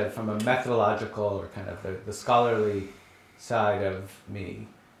a kind of, from a methodological or kind of the scholarly side of me,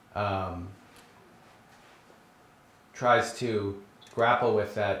 tries to grapple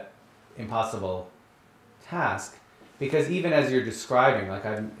with that impossible task. Because even as you're describing, like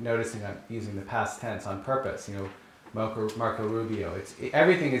I'm noticing I'm using the past tense on purpose, you know, Marco Rubio,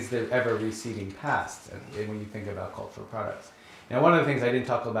 everything is the ever receding past when you think about cultural products. Now, one of the things I didn't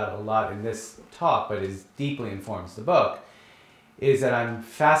talk about a lot in this talk, but is deeply informs the book, is that I'm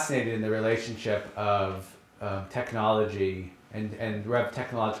fascinated in the relationship of technology and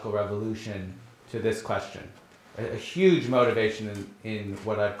technological revolution to this question. A huge motivation in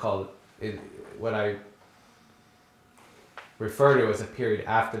what I've called, what I refer to as a period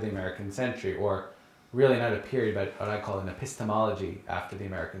after the American century, or really not a period, but what I call an epistemology after the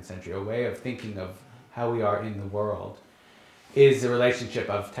American century, a way of thinking of how we are in the world, is the relationship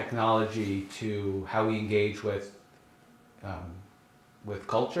of technology to how we engage with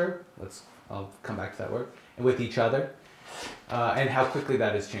culture. I'll come back to that word, and with each other, and how quickly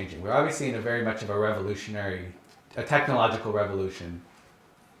that is changing. We're obviously in a very much of a technological revolution.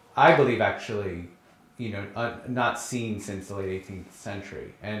 I believe actually, you know, not seen since the late 18th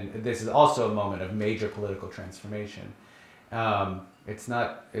century. And this is also a moment of major political transformation. It's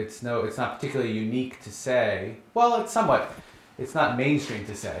not particularly unique to say, well, it's not mainstream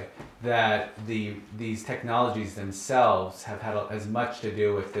to say that these technologies themselves have had as much to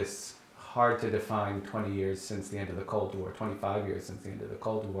do with this hard to define 20 years since the end of the Cold War, 25 years since the end of the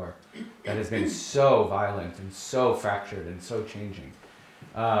Cold War, that has been so violent and so fractured and so changing.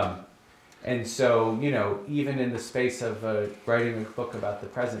 And so, you know, even in the space of writing a book about the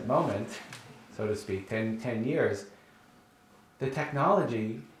present moment, so to speak, 10 years, the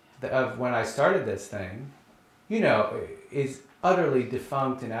technology of when I started this thing, you know, is utterly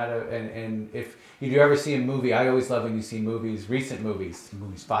defunct and and if you do ever see a movie, I always love when you see recent movies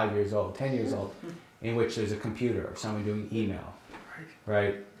 5 years old, 10 years old, in which there's a computer or someone doing email,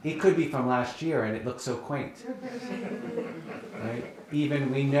 right? It could be from last year and it looks so quaint, right?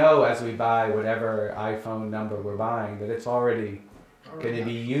 Even we know as we buy whatever iPhone number we're buying that it's already going to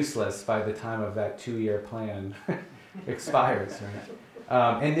be useless by the time of that 2-year plan expires,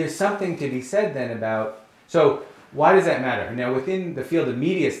 right? And there's something to be said then about, so why does that matter? Now within the field of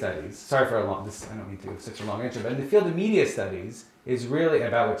media studies, sorry for I don't mean to give such a long answer, but in the field of media studies is really,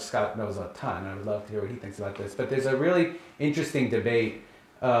 about which Scott knows a ton, I would love to hear what he thinks about this, but there's a really interesting debate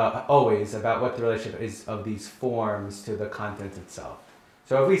always about what the relationship is of these forms to the content itself.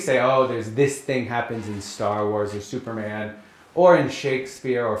 So if we say, oh, there's this thing happens in Star Wars or Superman, or in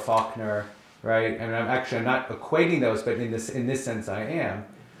Shakespeare or Faulkner, right? And I'm not equating those, but in this sense I am.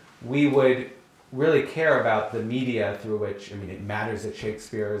 We would really care about the media through which, I mean, it matters that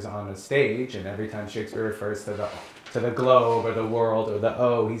Shakespeare is on a stage, and every time Shakespeare refers to the globe or the world or the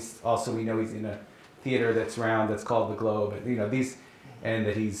O, we know he's in a theater that's round that's called the globe, and and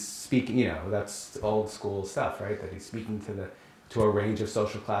that he's speaking, that's old school stuff, right? That he's speaking to a range of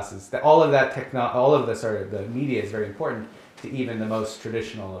social classes. That all of the sort of the media is very important to even the most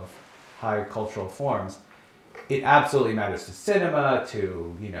traditional of high cultural forms. It absolutely matters to cinema,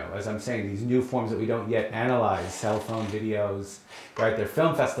 to, as I'm saying, these new forms that we don't yet analyze, cell phone videos, right? There are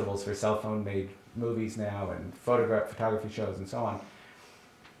film festivals for cell phone made movies now, and photography shows and so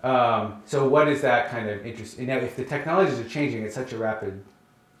on. So what is that kind of interest? Now, if the technologies are changing at such a rapid,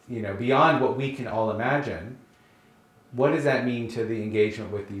 beyond what we can all imagine, what does that mean to the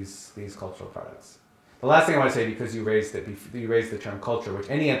engagement with these cultural products? The last thing I want to say, because you raised the term culture, which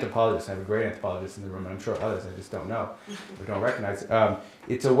any anthropologist, I have a great anthropologist in the room, and I'm sure others I just don't know or don't recognize.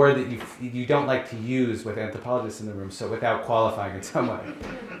 It's a word that you don't like to use with anthropologists in the room, so without qualifying in some way.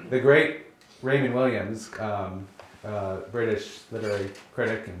 The great Raymond Williams, British literary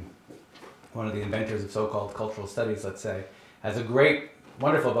critic and one of the inventors of so-called cultural studies, let's say, has a great,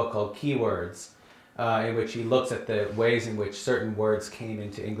 wonderful book called Keywords, in which he looks at the ways in which certain words came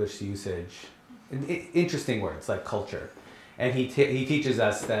into English usage. Interesting words like culture. And he teaches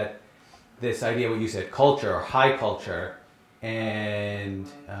us that this idea, what you said, culture or high culture and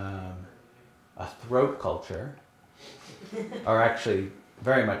a throat culture are actually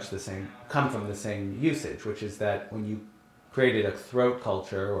very much the same, come from the same usage, which is that when you created a throat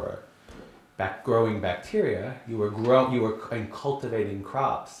culture or growing bacteria, you were cultivating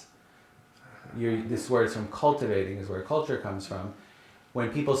crops. This word from cultivating is where culture comes from. When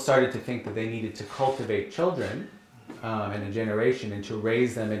people started to think that they needed to cultivate children in a generation and to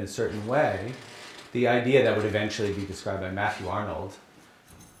raise them in a certain way, the idea that would eventually be described by Matthew Arnold,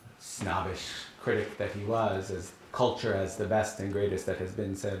 snobbish critic that he was, as culture as the best and greatest that has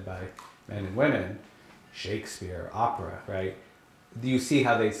been said by men and women, Shakespeare, opera, right? Do you see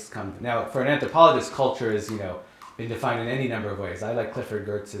how they come? Now, for an anthropologist, culture is, been defined in any number of ways. I like Clifford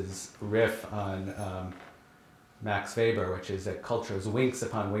Geertz's riff on Max Weber, which is that culture is winks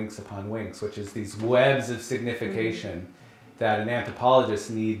upon winks upon winks, which is these webs of signification that an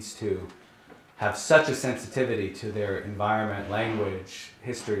anthropologist needs to have such a sensitivity to their environment, language,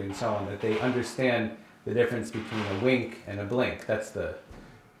 history, and so on, that they understand the difference between a wink and a blink. That's the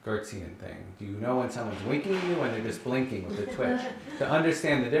Geertzian thing. Do you know when someone's winking at you, when they're just blinking with a twitch? To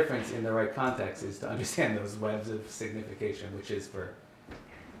understand the difference in the right context is to understand those webs of signification, which is for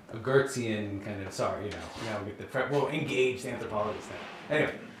a Geertzian kind of, now we get the engaged anthropologist thing.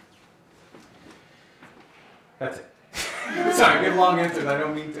 Anyway, that's it. Sorry, good long answers, I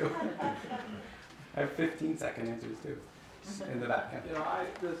don't mean to. I have 15-second answers too, in the back.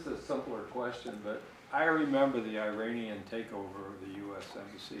 This is a simpler question, but I remember the Iranian takeover of the U.S.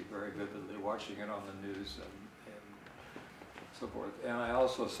 Embassy very vividly, watching it on the news and so forth. And I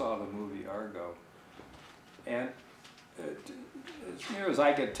also saw the movie Argo. And as near as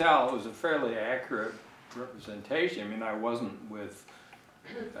I could tell, it was a fairly accurate representation. I mean, I wasn't with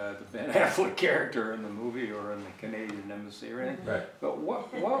the Ben Affleck character in the movie or in the Canadian embassy or anything. Right. But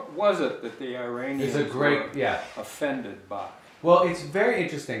what was it that the Iranians were offended by? Well, it's very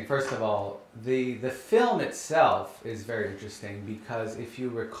interesting. First of all, the film itself is very interesting because if you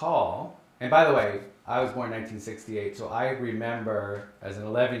recall, and by the way, I was born in 1968, so I remember as an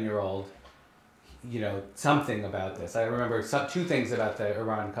 11-year-old, something about this. I remember two things about the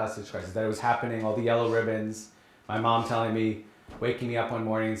Iran hostage crisis, that it was happening, all the yellow ribbons, my mom telling me, waking me up one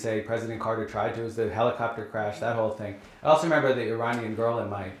morning and saying President Carter tried to, it was the helicopter crash, that whole thing. I also remember the Iranian girl in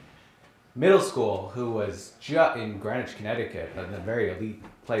my middle school who was in Greenwich, Connecticut, in a very elite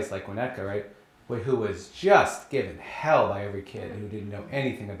place like Winnetka, right? Who was just given hell by every kid who didn't know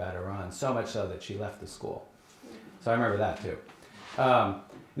anything about Iran, so much so that she left the school. So I remember that too.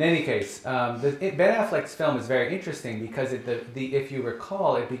 In any case, Ben Affleck's film is very interesting because if you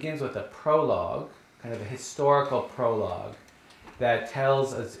recall, it begins with a prologue, kind of a historical prologue, that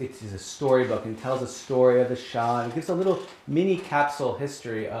tells us, it's a storybook, and tells a story of the Shah, and it gives a little mini capsule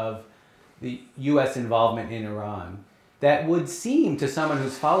history of the U.S. involvement in Iran that would seem to someone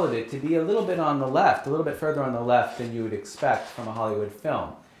who's followed it to be a little bit on the left, a little bit further on the left than you would expect from a Hollywood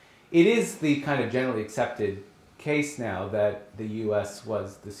film. It is the kind of generally accepted case now that the U.S.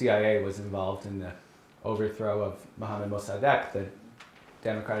 the CIA was involved in the overthrow of Mohammad Mossadegh, the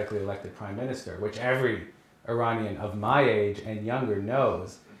democratically elected prime minister, which every Iranian of my age and younger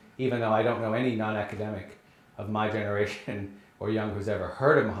knows, even though I don't know any non-academic of my generation or younger who's ever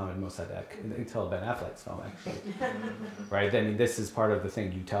heard of Mohammad Mossadegh until Ben Affleck's film, actually. Right? I mean, this is part of the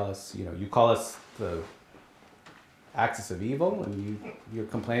thing. You tell us, you call us the axis of evil, and you're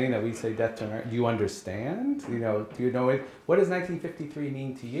complaining that we say death to America. Do you understand? Do you know it? What does 1953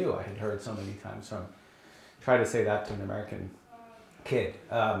 mean to you? I had heard so many times from, try to say that to an American kid.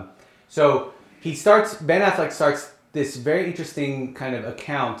 So Ben Affleck starts this very interesting kind of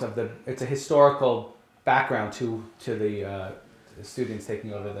account of it's a historical background to the students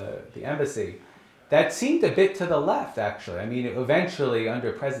taking over the embassy that seemed a bit to the left, actually. I mean, eventually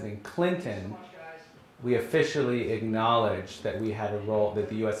under President Clinton, we officially acknowledged that we had a role, that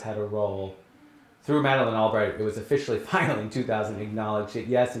the U.S. had a role. Through Madeleine Albright, it was officially, finally in 2000, acknowledged that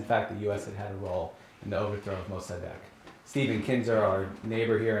yes, in fact, the U.S. had a role in the overthrow of Mossadegh. Stephen Kinzer, our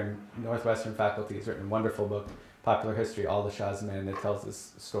neighbor here in Northwestern faculty, has written a wonderful book, Popular History, All the Shah's Men, that tells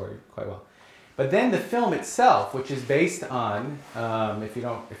this story quite well. But then the film itself, which is based on, if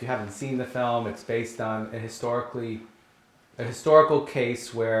you haven't seen the film, it's based on a historical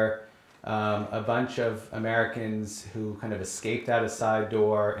case where a bunch of Americans who kind of escaped out a side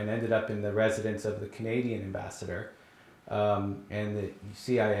door and ended up in the residence of the Canadian ambassador, and the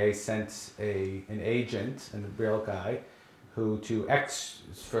CIA sent an agent, and a real guy, who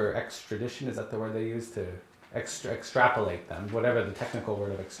for extradition, is that the word they use, to extrapolate them, whatever the technical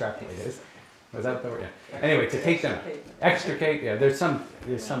word of extrapolate is. Was that the word? Yeah. Anyway, to take them, extricate. Yeah, there's some,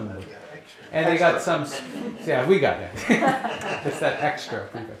 and they got some. Yeah, we got it. It's that extra.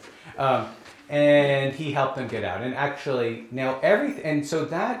 And he helped them get out. And actually, now everything, and so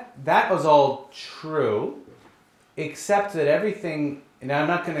that was all true, except that everything. Now I'm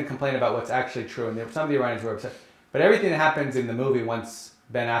not going to complain about what's actually true, and some of the Iranians were upset. But everything that happens in the movie once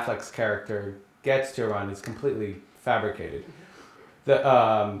Ben Affleck's character gets to Iran is completely fabricated.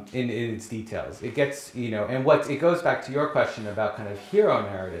 In its details. It gets, and it goes back to your question about kind of hero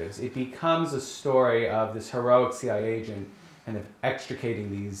narratives. It becomes a story of this heroic CIA agent kind of extricating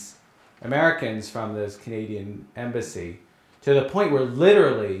these Americans from this Canadian embassy to the point where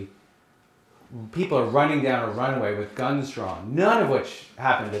literally people are running down a runway with guns drawn, none of which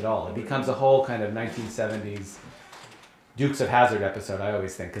happened at all. It becomes a whole kind of 1970s Dukes of Hazzard episode, I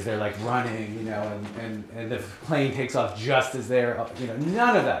always think, because they're like running, and the plane takes off just as they're,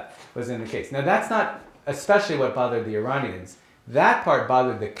 none of that was in the case. Now that's not especially what bothered the Iranians. That part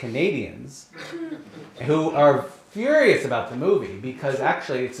bothered the Canadians, who are furious about the movie, because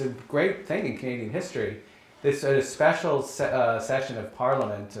actually it's a great thing in Canadian history. This a special session of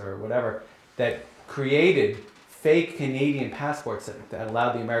Parliament or whatever that created fake Canadian passports that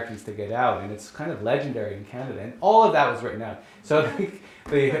allowed the Americans to get out, and it's kind of legendary in Canada, and all of that was written out. So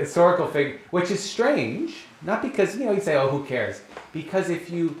the historical figure, which is strange, not because, you say, oh, who cares? Because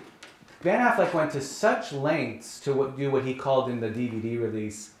Ben Affleck went to such lengths to do what he called in the DVD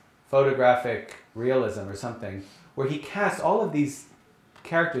release photographic realism or something, where he cast all of these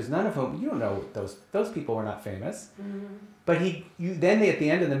characters, none of whom, you don't know, those people were not famous. Mm-hmm. But then at the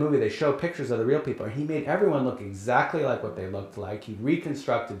end of the movie, they show pictures of the real people, and he made everyone look exactly like what they looked like. He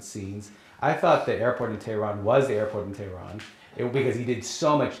reconstructed scenes. I thought the airport in Tehran was the airport in Tehran, because he did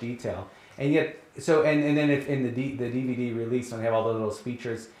so much detail. And yet, and then in the DVD release, when they have all the little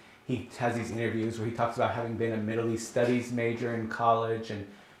features, he has these interviews where he talks about having been a Middle East Studies major in college and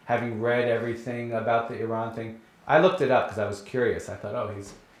having read everything about the Iran thing. I looked it up because I was curious. I thought, oh,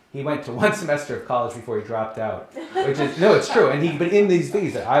 he went to one semester of college before he dropped out, which is, no, it's true. But in these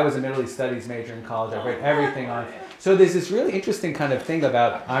things, I was a Middle East Studies major in college. I read everything on. So there's this really interesting kind of thing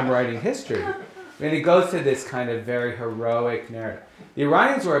about I'm writing history. And it goes to this kind of very heroic narrative. The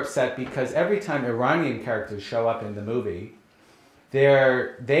Iranians were upset because every time Iranian characters show up in the movie,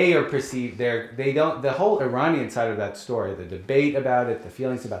 the whole Iranian side of that story, the debate about it, the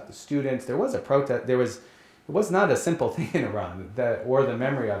feelings about the students, there was a protest, it was not a simple thing in Iran, or the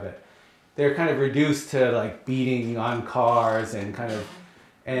memory of it. They're kind of reduced to like beating on cars and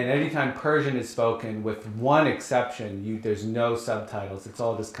anytime Persian is spoken, with one exception, there's no subtitles. It's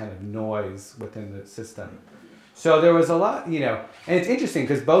all just kind of noise within the system. So there was a lot, and it's interesting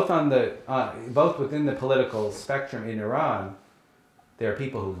because both within the political spectrum in Iran, There are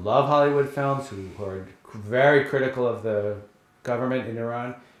people who love Hollywood films, who are very critical of the government in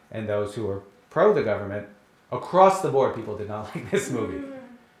Iran, and those who are pro the government. Across the board, people did not like this movie.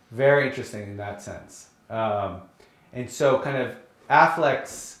 Very interesting in that sense. And so kind of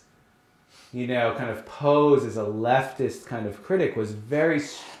Affleck's, kind of pose as a leftist kind of critic was very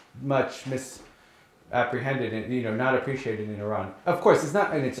much misapprehended and, not appreciated in Iran. Of course, it's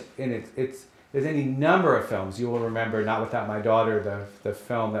not, and there's any number of films. You will remember Not Without My Daughter, the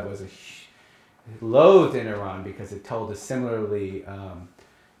film that was loathed in Iran because it told a similarly,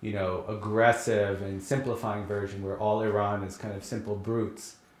 aggressive and simplifying version where all Iran is kind of simple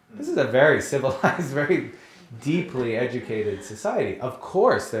brutes. This is a very civilized, very deeply educated society. Of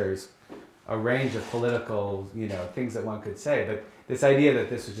course, there's a range of political, things that one could say, but this idea that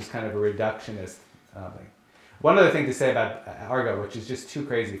this was just kind of a reductionist thing. One other thing to say about Argo, which is just too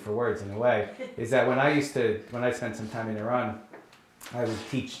crazy for words in a way, is that when I spent some time in Iran, I would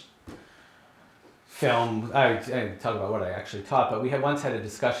teach film. I didn't talk about what I actually taught, but we had once had a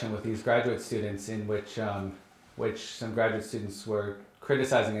discussion with these graduate students in which some graduate students were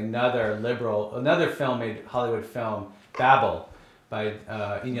criticizing another Hollywood film, Babel, by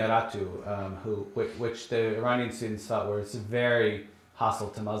Iñárritu, which the Iranian students thought was very hostile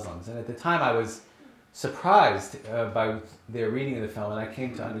to Muslims. And at the time, I was surprised by their reading of the film, and I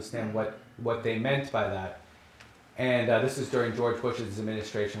came to understand what they meant by that. And this was during George Bush's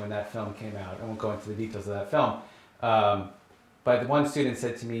administration when that film came out. I won't go into the details of that film. But one student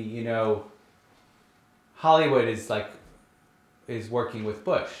said to me, Hollywood is working with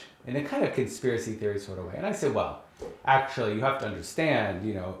Bush in a kind of conspiracy theory sort of way. And I said, well, actually, you have to understand,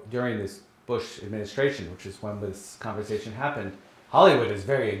 during this Bush administration, which is when this conversation happened, Hollywood is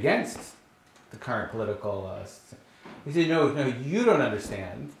very against the current political... He said, no, you don't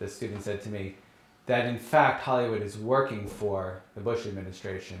understand, the student said to me, that in fact Hollywood is working for the Bush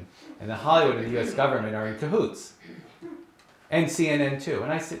administration, and the Hollywood and the U.S. government are in cahoots. And CNN too.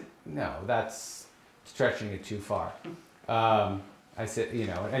 And I said, no, that's stretching it too far. I said,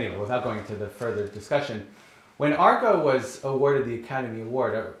 anyway, without going into the further discussion, when Argo was awarded the Academy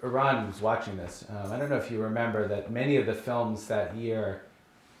Award, Iran was watching this. I don't know if you remember that many of the films that year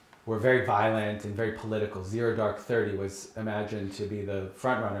were very violent and very political. Zero Dark 30 was imagined to be the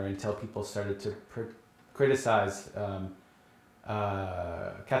front runner until people started to criticize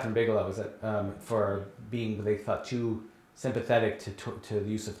Catherine Bigelow for being, they thought, too sympathetic to the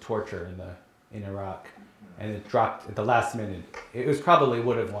use of torture in Iraq. And it dropped at the last minute. It was probably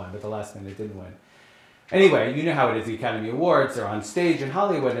would have won, but the last minute didn't win. Anyway, you know how it is, the Academy Awards, they're on stage in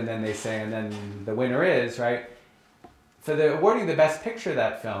Hollywood, and then they say, and then the winner is, right? For the awarding the Best Picture of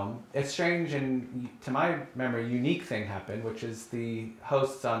that film, a strange and, to my memory, unique thing happened, which is the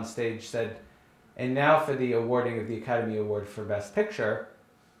hosts on stage said, and now for the awarding of the Academy Award for Best Picture,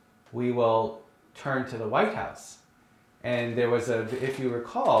 we will turn to the White House. And there was if you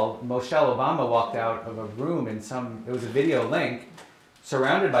recall, Michelle Obama walked out of a room it was a video link,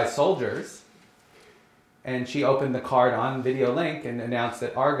 surrounded by soldiers, and she opened the card on video link and announced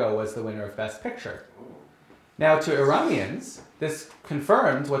that Argo was the winner of Best Picture. Now, to Iranians, this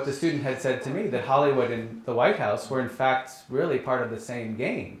confirmed what the student had said to me, that Hollywood and the White House were in fact really part of the same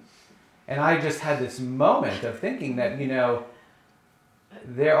game. And I just had this moment of thinking that,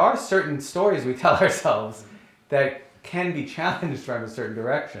 there are certain stories we tell ourselves that can be challenged from a certain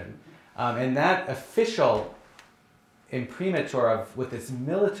direction. And that official imprimatur with this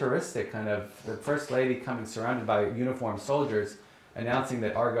militaristic kind of, the First Lady coming surrounded by uniformed soldiers, announcing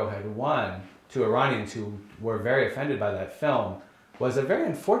that Argo had won, to Iranians who were very offended by that film, was a very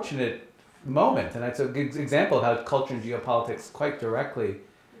unfortunate moment. And it's a good example of how culture and geopolitics quite directly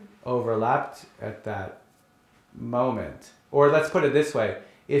overlapped at that moment. Or let's put it this way,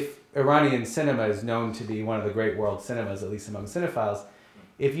 if Iranian cinema is known to be one of the great world cinemas, at least among cinephiles,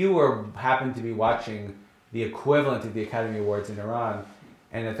 if you happened to be watching the equivalent of the Academy Awards in Iran,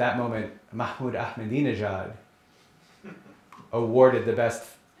 and at that moment Mahmoud Ahmadinejad awarded the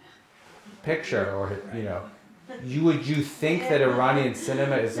Best Picture, or would you think that Iranian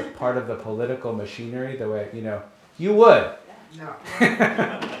cinema is a part of the political machinery the way you would? No.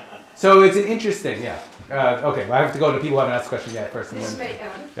 So it's an interesting, yeah. Okay, well, I have to go to people who haven't asked the question yet first.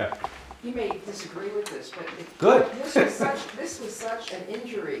 You may disagree with this, but good. This was such an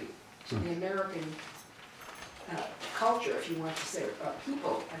injury to the American culture, if you want to say,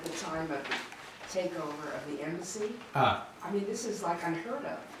 people at the time of the takeover of the embassy. I mean, this is like unheard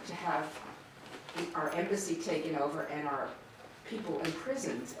of, to have our embassy taken over and our people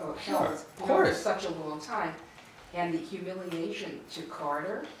imprisoned or held for such a long time, and the humiliation to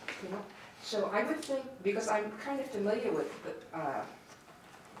Carter, So I would think, because I'm kind of familiar with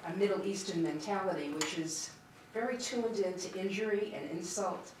a Middle Eastern mentality which is very tuned into injury and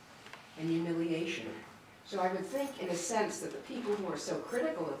insult and humiliation. So I would think, in a sense, that the people who are so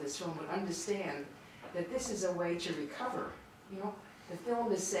critical of this film would understand that this is a way to recover. You know, the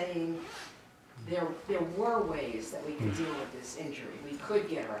film is saying there were ways that we could deal with this injury. We could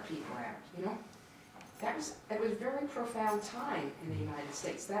get our people out, you know? It was a very profound time in the United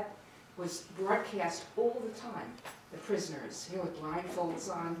States. That was broadcast all the time. The prisoners, you know, with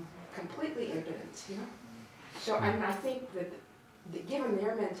blindfolds on, completely impotent, you know? So I mean, I think that given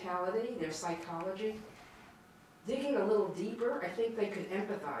their mentality, their psychology, digging a little deeper, I think they could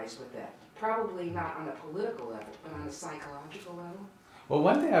empathize with that. Probably not on a political level, but on a psychological level. Well,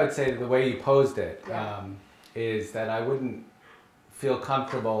 one thing I would say, the way you posed it, Yeah. is that I wouldn't feel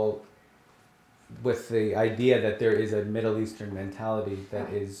comfortable with the idea that there is a Middle Eastern mentality that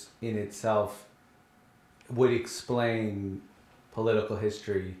is in itself would explain political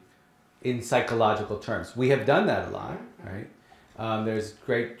history in psychological terms. We have done that a lot, right? There's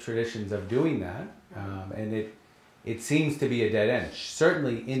great traditions of doing that, and it seems to be a dead end.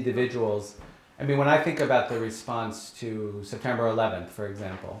 Certainly individuals, I mean, when I think about the response to September 11th, for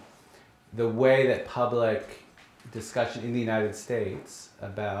example, the way that public discussion in the United States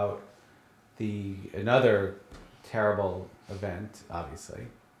about another terrible event, obviously.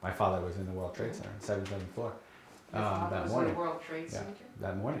 My father was in the World Trade Center, 77th floor, that morning. In the World Trade Center?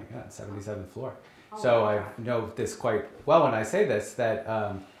 That morning, 77th floor. Oh, So wow. I know this quite well when I say this, that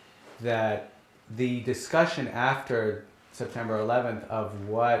that the discussion after September 11th of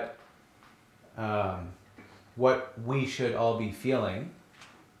what we should all be feeling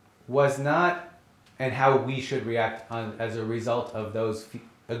was not, and how we should react as a result of those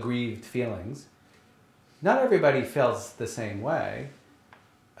aggrieved feelings. Not everybody feels the same way,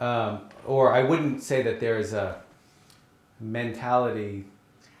 or I wouldn't say that there is a mentality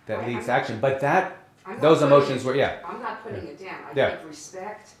that leads to action, but those emotions were, I'm not putting it down. I Yeah. think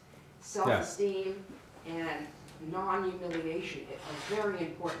respect, self-esteem, and non-humiliation are very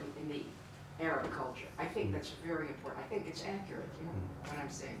important in the Arab culture. I think that's very important. I think it's accurate, you know, what I'm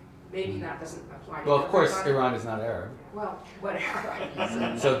saying. Maybe that doesn't apply to well, of course, everybody. Iran is not Arab. Well,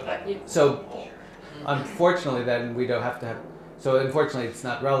 whatever. So unfortunately, then we don't have to have. So unfortunately, it's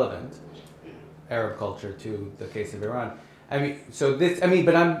not relevant, Arab culture, to the case of Iran. I mean, so this. I mean,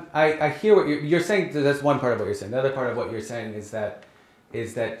 but I hear what you're saying. That's one part of what you're saying. The other part of what you're saying is that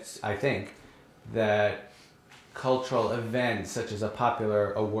I think that cultural events such as a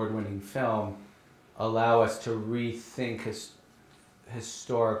popular award-winning film allow us to rethink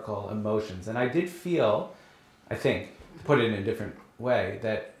historical emotions. And I did feel, I think, to put it in a different way,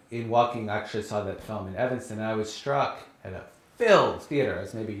 that in walking, I actually saw that film in Evanston, and I was struck at a filled theater,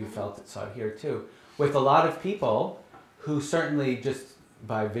 as maybe you saw it here too, with a lot of people who certainly just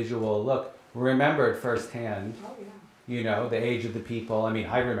by visual look remembered firsthand, you know, the age of the people. I mean,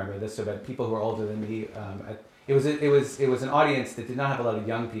 I remember this, so but people who are older than me, it was an audience that did not have a lot of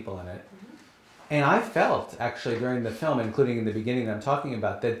young people in it. And I felt, actually, during the film, including in the beginning that I'm talking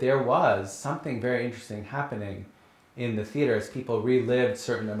about, that there was something very interesting happening in the theater as people relived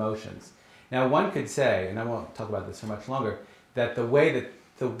certain emotions. Now, one could say, and I won't talk about this for much longer, that the way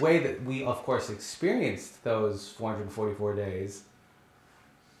that we, of course, experienced those 444 days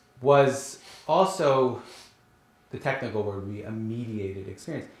was also, the technical word would be a mediated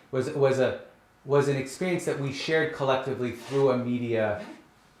experience, was an experience that we shared collectively through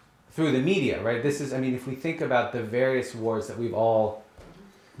the media, right? This is, I mean, if we think about the various wars that we've all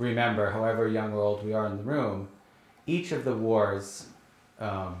remember, however young or old we are in the room, each of the wars,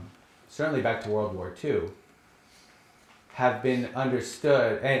 certainly back to World War II, have been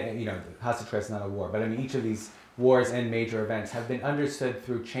understood, and you know, Hasatras is not a war, but I mean, each of these wars and major events have been understood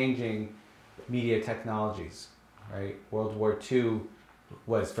through changing media technologies, right? World War II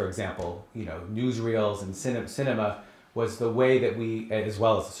was, for example, you know, newsreels and cinema was the way that we, as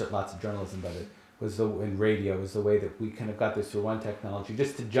well as lots of journalism, but it was and radio was the way that we kind of got this through one technology.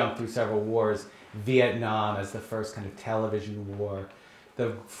 Just to jump through several wars, Vietnam as the first kind of television war, the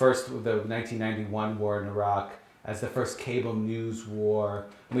 1991 war in Iraq as the first cable news war,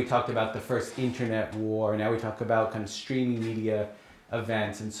 and we talked about the first internet war, now we talk about kind of streaming media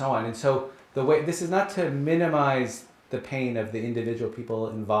events and so on. And so this is not to minimize the pain of the individual people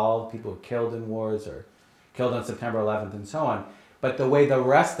involved, people killed in wars or killed on September 11th and so on, but the way the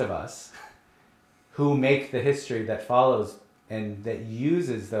rest of us who make the history that follows and that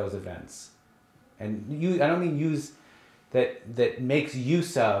uses those events, and I don't mean use, that makes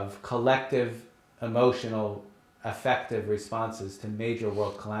use of collective, emotional, affective responses to major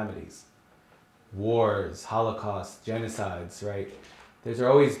world calamities, wars, Holocaust, genocides, right? There's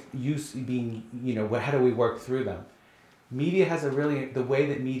always being, how do we work through them? Media has the way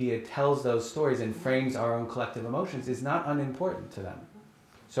that media tells those stories and frames our own collective emotions is not unimportant to them.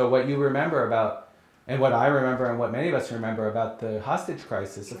 So what you remember about, and what I remember and what many of us remember about the hostage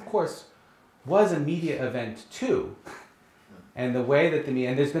crisis, of course, was a media event too. And the way that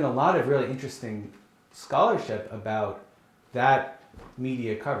and there's been a lot of really interesting scholarship about that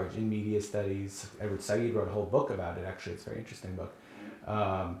media coverage in media studies. Edward Said wrote a whole book about it, actually. It's a very interesting book.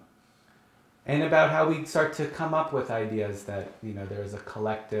 And about how we start to come up with ideas that, there's a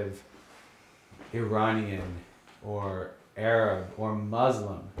collective Iranian or Arab or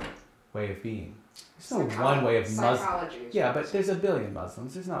Muslim way of being. There's no one way of Muslim. Yeah, but there's a billion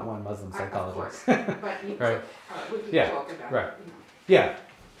Muslims. There's not one Muslim psychologist. But right. We can Yeah. talk about Right. it. Yeah.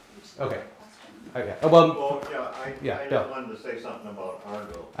 Okay. Okay. I Yeah, just Bill. wanted to say something about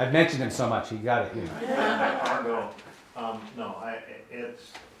Argo. I've mentioned him so much. He got it. Argo,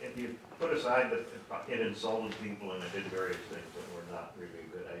 if you put aside that it insulted people and it did various things that were not really a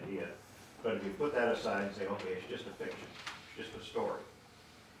good idea, but if you put that aside and say, okay, it's just a fiction, it's just a story,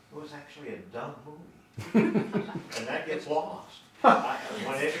 it was actually a dumb movie. And that gets lost.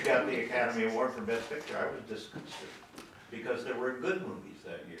 When it got the Academy Award for Best Picture, I was disgusted because there were good movies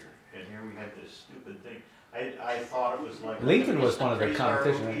that year, and here we had this stupid thing. I thought it was like Lincoln was one of the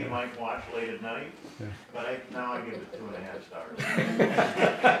competition. movie you might watch late at night, Yeah. but now I give it 2.5 stars.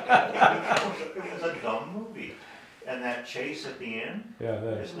 It was a dumb movie, and that chase at the end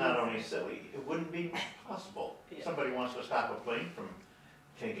is not only silly. It wouldn't be possible. Somebody wants to stop a plane from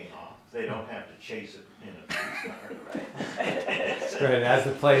taking off. They don't have to chase it in a 3-star. Right, as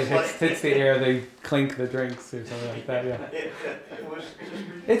the plane hits the air, they clink the drinks or something like that. Yeah. It was just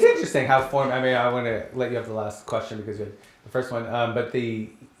ridiculous. It's interesting how I want to let you have the last question because you had the first one. But the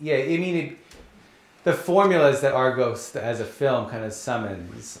formulas that Argo as a film kind of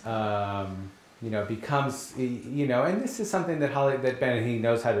summons, becomes, and this is something that he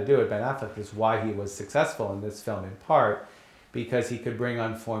knows how to do it. Ben Affleck is why he was successful in this film in part, because he could bring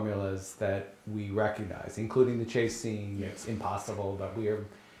on formulas that we recognize, including the chase scene. Yes. It's impossible, but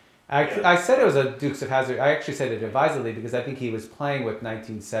I said it was a Dukes of Hazzard. I actually said it advisedly because I think he was playing with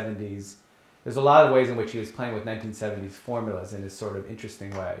 1970s. There's a lot of ways in which he was playing with 1970s formulas in a sort of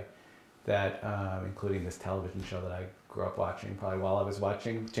interesting way, that including this television show that I grew up watching, probably while I was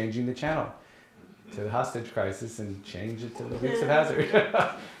changing the channel to the hostage crisis and change it to the Dukes of Hazzard.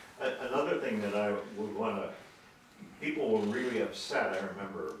 Another thing that I would want to, people were really upset, I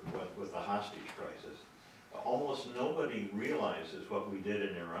remember, with the hostage crisis. Almost nobody realizes what we did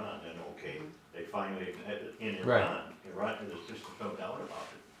in Iran, and okay, they finally, in Iran, there's just no doubt about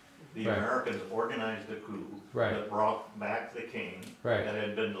it. The Americans organized a coup that brought back the king that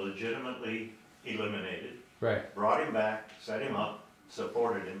had been legitimately eliminated, brought him back, set him up,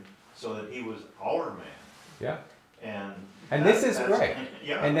 supported him, so that he was our man. Yeah. And this is great.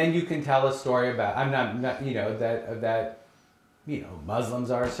 Yeah. And then you can tell a story about, Muslims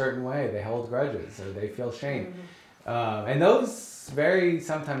are a certain way, they hold grudges, or they feel shame. And those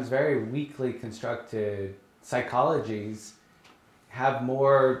sometimes very weakly constructed psychologies have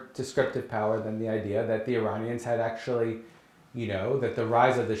more descriptive power than the idea that the Iranians had actually, that the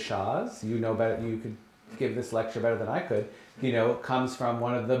rise of the Shahs, better, you could give this lecture better than I could, comes from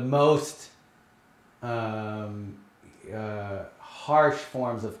one of the most harsh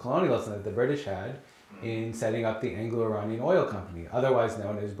forms of colonialism that the British had in setting up the Anglo-Iranian Oil Company, otherwise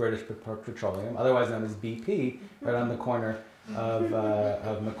known as British Petroleum, otherwise known as BP, right on the corner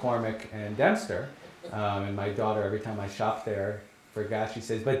of McCormick and Dempster. And my daughter, every time I shop there for gas, she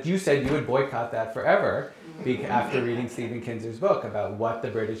says, "But you said you would boycott that forever," after reading Stephen Kinzer's book about what the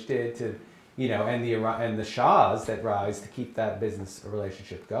British did to, and the Shahs that rise to keep that business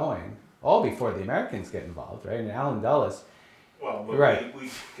relationship going, all before the Americans get involved, right? And Alan Dulles. Well, but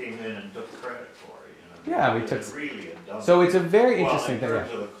we came in and took credit for it. Yeah, we took. Really a So it's a very interesting thing. thing. In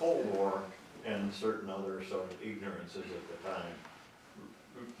terms of the Cold War and certain other sort of ignorances at the time,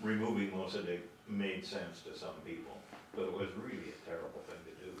 removing most of it made sense to some people, but it was really a terrible thing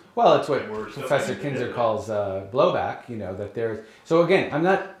to do. Well, it's what Professor Kinzer calls blowback. That there's. So again, I'm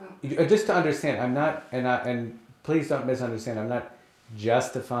not. Just to understand, I'm not, and please don't misunderstand. I'm not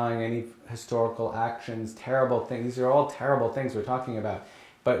justifying any historical actions, terrible things. These are all terrible things we're talking about.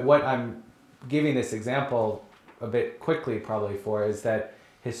 But what I'm giving this example a bit quickly probably for is that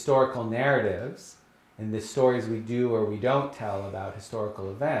historical narratives and the stories we do or we don't tell about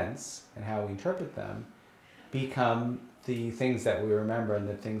historical events and how we interpret them become the things that we remember and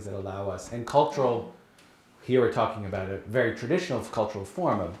the things that allow us. And cultural, here we're talking about a very traditional cultural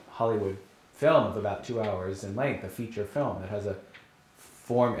form of Hollywood film of about 2 hours in length, a feature film that has a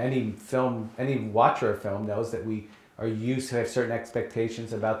form, any watcher of film knows that we are used to have certain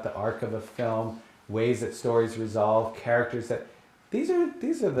expectations about the arc of a film, ways that stories resolve, characters that, this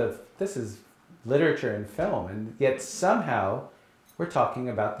is literature and film, and yet somehow we're talking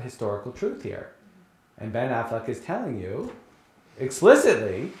about the historical truth here. And Ben Affleck is telling you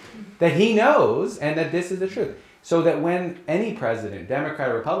explicitly that he knows and that this is the truth. So that when any president, Democrat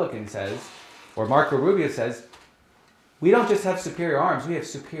or Republican, says, or Marco Rubio says, we don't just have superior arms, we have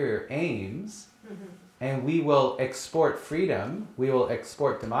superior aims, and we will export freedom, we will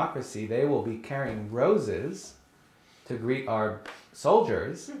export democracy, they will be carrying roses to greet our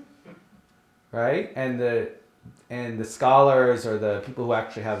soldiers, right? And the scholars or the people who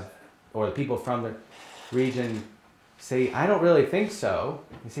actually have, or the people from the region say, I don't really think so.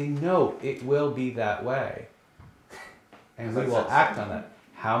 They say, no, it will be that way. And we will act on that.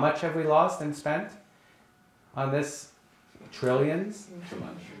 How much have we lost and spent on this? Trillions? Too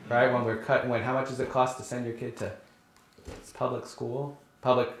much. Right? How much does it cost to send your kid to public school,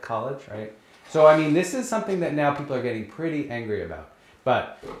 public college, right? So, I mean, this is something that now people are getting pretty angry about.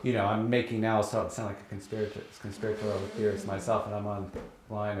 But, I'm making now sound like a conspiratorial theorist myself, and I'm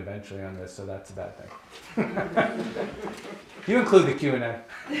online eventually on this, so that's a bad thing. You include the Q&A.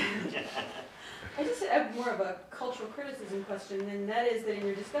 I just have more of a cultural criticism question, and that is that in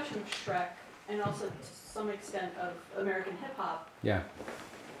your discussion of Shrek, and also to some extent of American hip-hop, Yeah.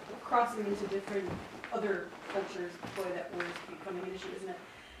 crossing into different other cultures, boy, that word is becoming an issue, isn't it?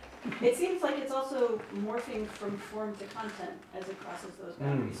 It seems like it's also morphing from form to content as it crosses those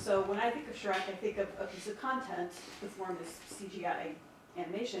boundaries. So when I think of Shrek, I think of a piece of content. The form is CGI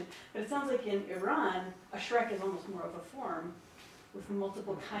animation. But it sounds like in Iran, a Shrek is almost more of a form with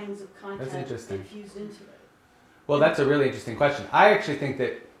multiple kinds of content infused into it. Well, that's a really interesting question. I actually think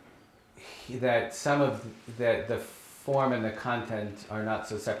that some of the form and the content are not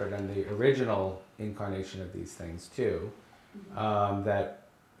so separate on the original incarnation of these things too.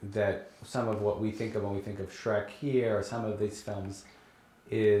 That some of what we think of when we think of Shrek here, or some of these films,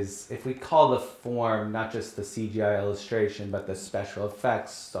 is if we call the form not just the CGI illustration, but the special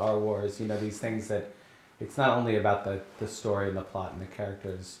effects, Star Wars, these things that it's not only about the story and the plot and the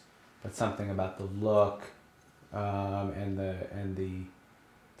characters, but something about the look and the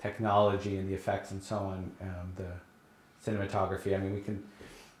technology and the effects and so on, the cinematography. I mean, we can.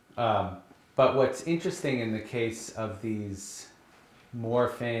 But what's interesting in the case of these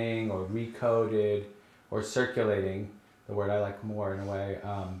morphing or recoded or circulating, the word I like more in a way,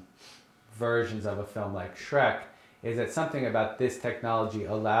 versions of a film like Shrek, is that something about this technology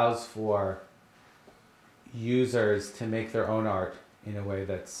allows for users to make their own art in a way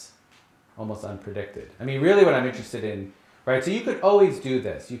that's almost unpredicted. I mean, really what I'm interested in, right, so you could always do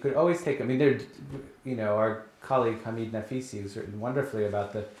this. You could always take, our colleague Hamid Nafisi has written wonderfully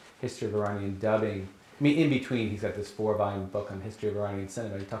about the history of Iranian dubbing. I mean, in between, he's got this 4-volume book on the history of Iranian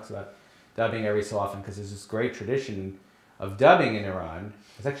cinema. He talks about dubbing every so often because there's this great tradition of dubbing in Iran.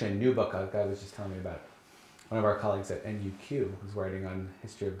 It's actually a new book a guy was just telling me about. One of our colleagues at NUQ was writing on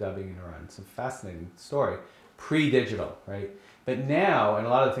history of dubbing in Iran. It's a fascinating story, pre-digital, right? But now, and a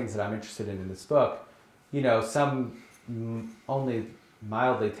lot of the things that I'm interested in this book, some only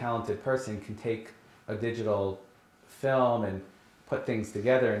mildly talented person can take a digital film and put things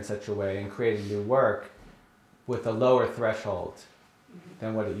together in such a way and create a new work with a lower threshold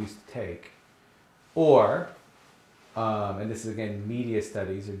than what it used to take. Or, and this is again media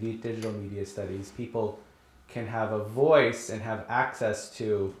studies or digital media studies, people can have a voice and have access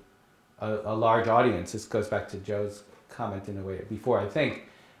to a large audience. This goes back to Joe's comment in a way before, I think,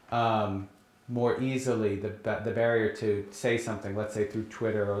 more easily the barrier to say something, let's say through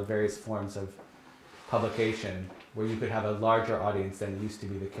Twitter or various forms of publication, where you could have a larger audience than used to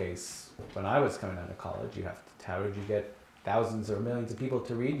be the case when I was coming out of college. How did you get thousands or millions of people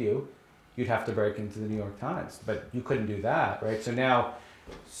to read you? You'd have to break into the New York Times, but you couldn't do that, right? So now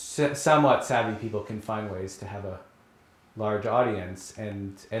somewhat savvy people can find ways to have a large audience,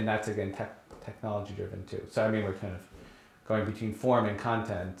 and that's again technology driven too. So I mean, we're kind of going between form and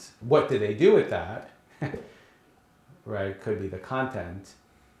content. What do they do with that? Right, could be the content,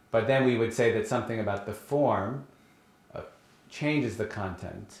 but then we would say that something about the form changes the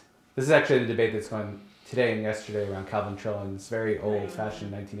content. This is actually the debate that's going today and yesterday around Calvin Trillin's very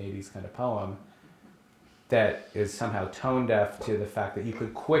old-fashioned 1980s kind of poem that is somehow tone deaf to the fact that you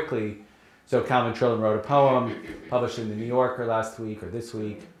could quickly. So Calvin Trillin wrote a poem, published in the New Yorker last week or this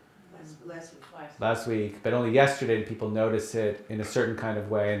week. Last week, but only yesterday did people notice it in a certain kind of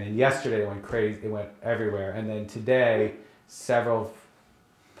way, and then yesterday it went crazy, it went everywhere, and then today several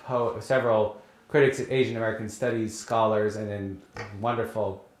critics, Asian American studies scholars, and then a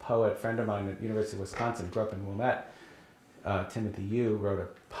wonderful poet friend of mine at University of Wisconsin, grew up in Wilmette, Timothy Yu, wrote a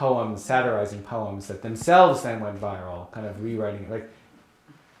poem satirizing poems that themselves then went viral, kind of rewriting it, like,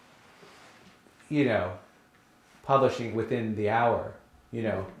 you know, publishing within the hour, you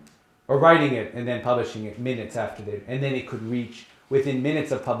know, or writing it and then publishing it minutes after they, and then it could reach, within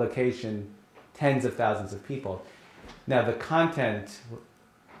minutes of publication, tens of thousands of people. Now the content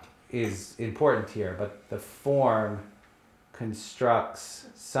is important here, but the form constructs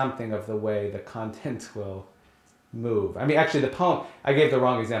something of the way the content will move. I mean, actually the poem, I gave the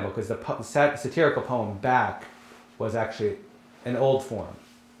wrong example because the satirical poem Back was actually an old form.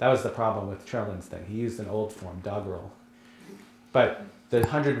 That was the problem with Trellin's thing. He used an old form, doggerel. But the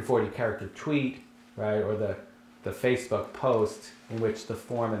 140 character tweet, right, or the Facebook post in which the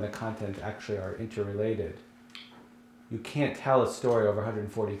form and the content actually are interrelated. You can't tell a story over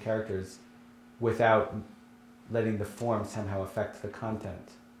 140 characters without letting the form somehow affect the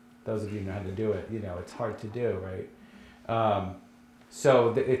content. Those of you who know how to do it, you know, it's hard to do, right?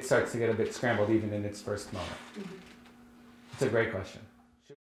 So it starts to get a bit scrambled even in its first moment. It's a great question.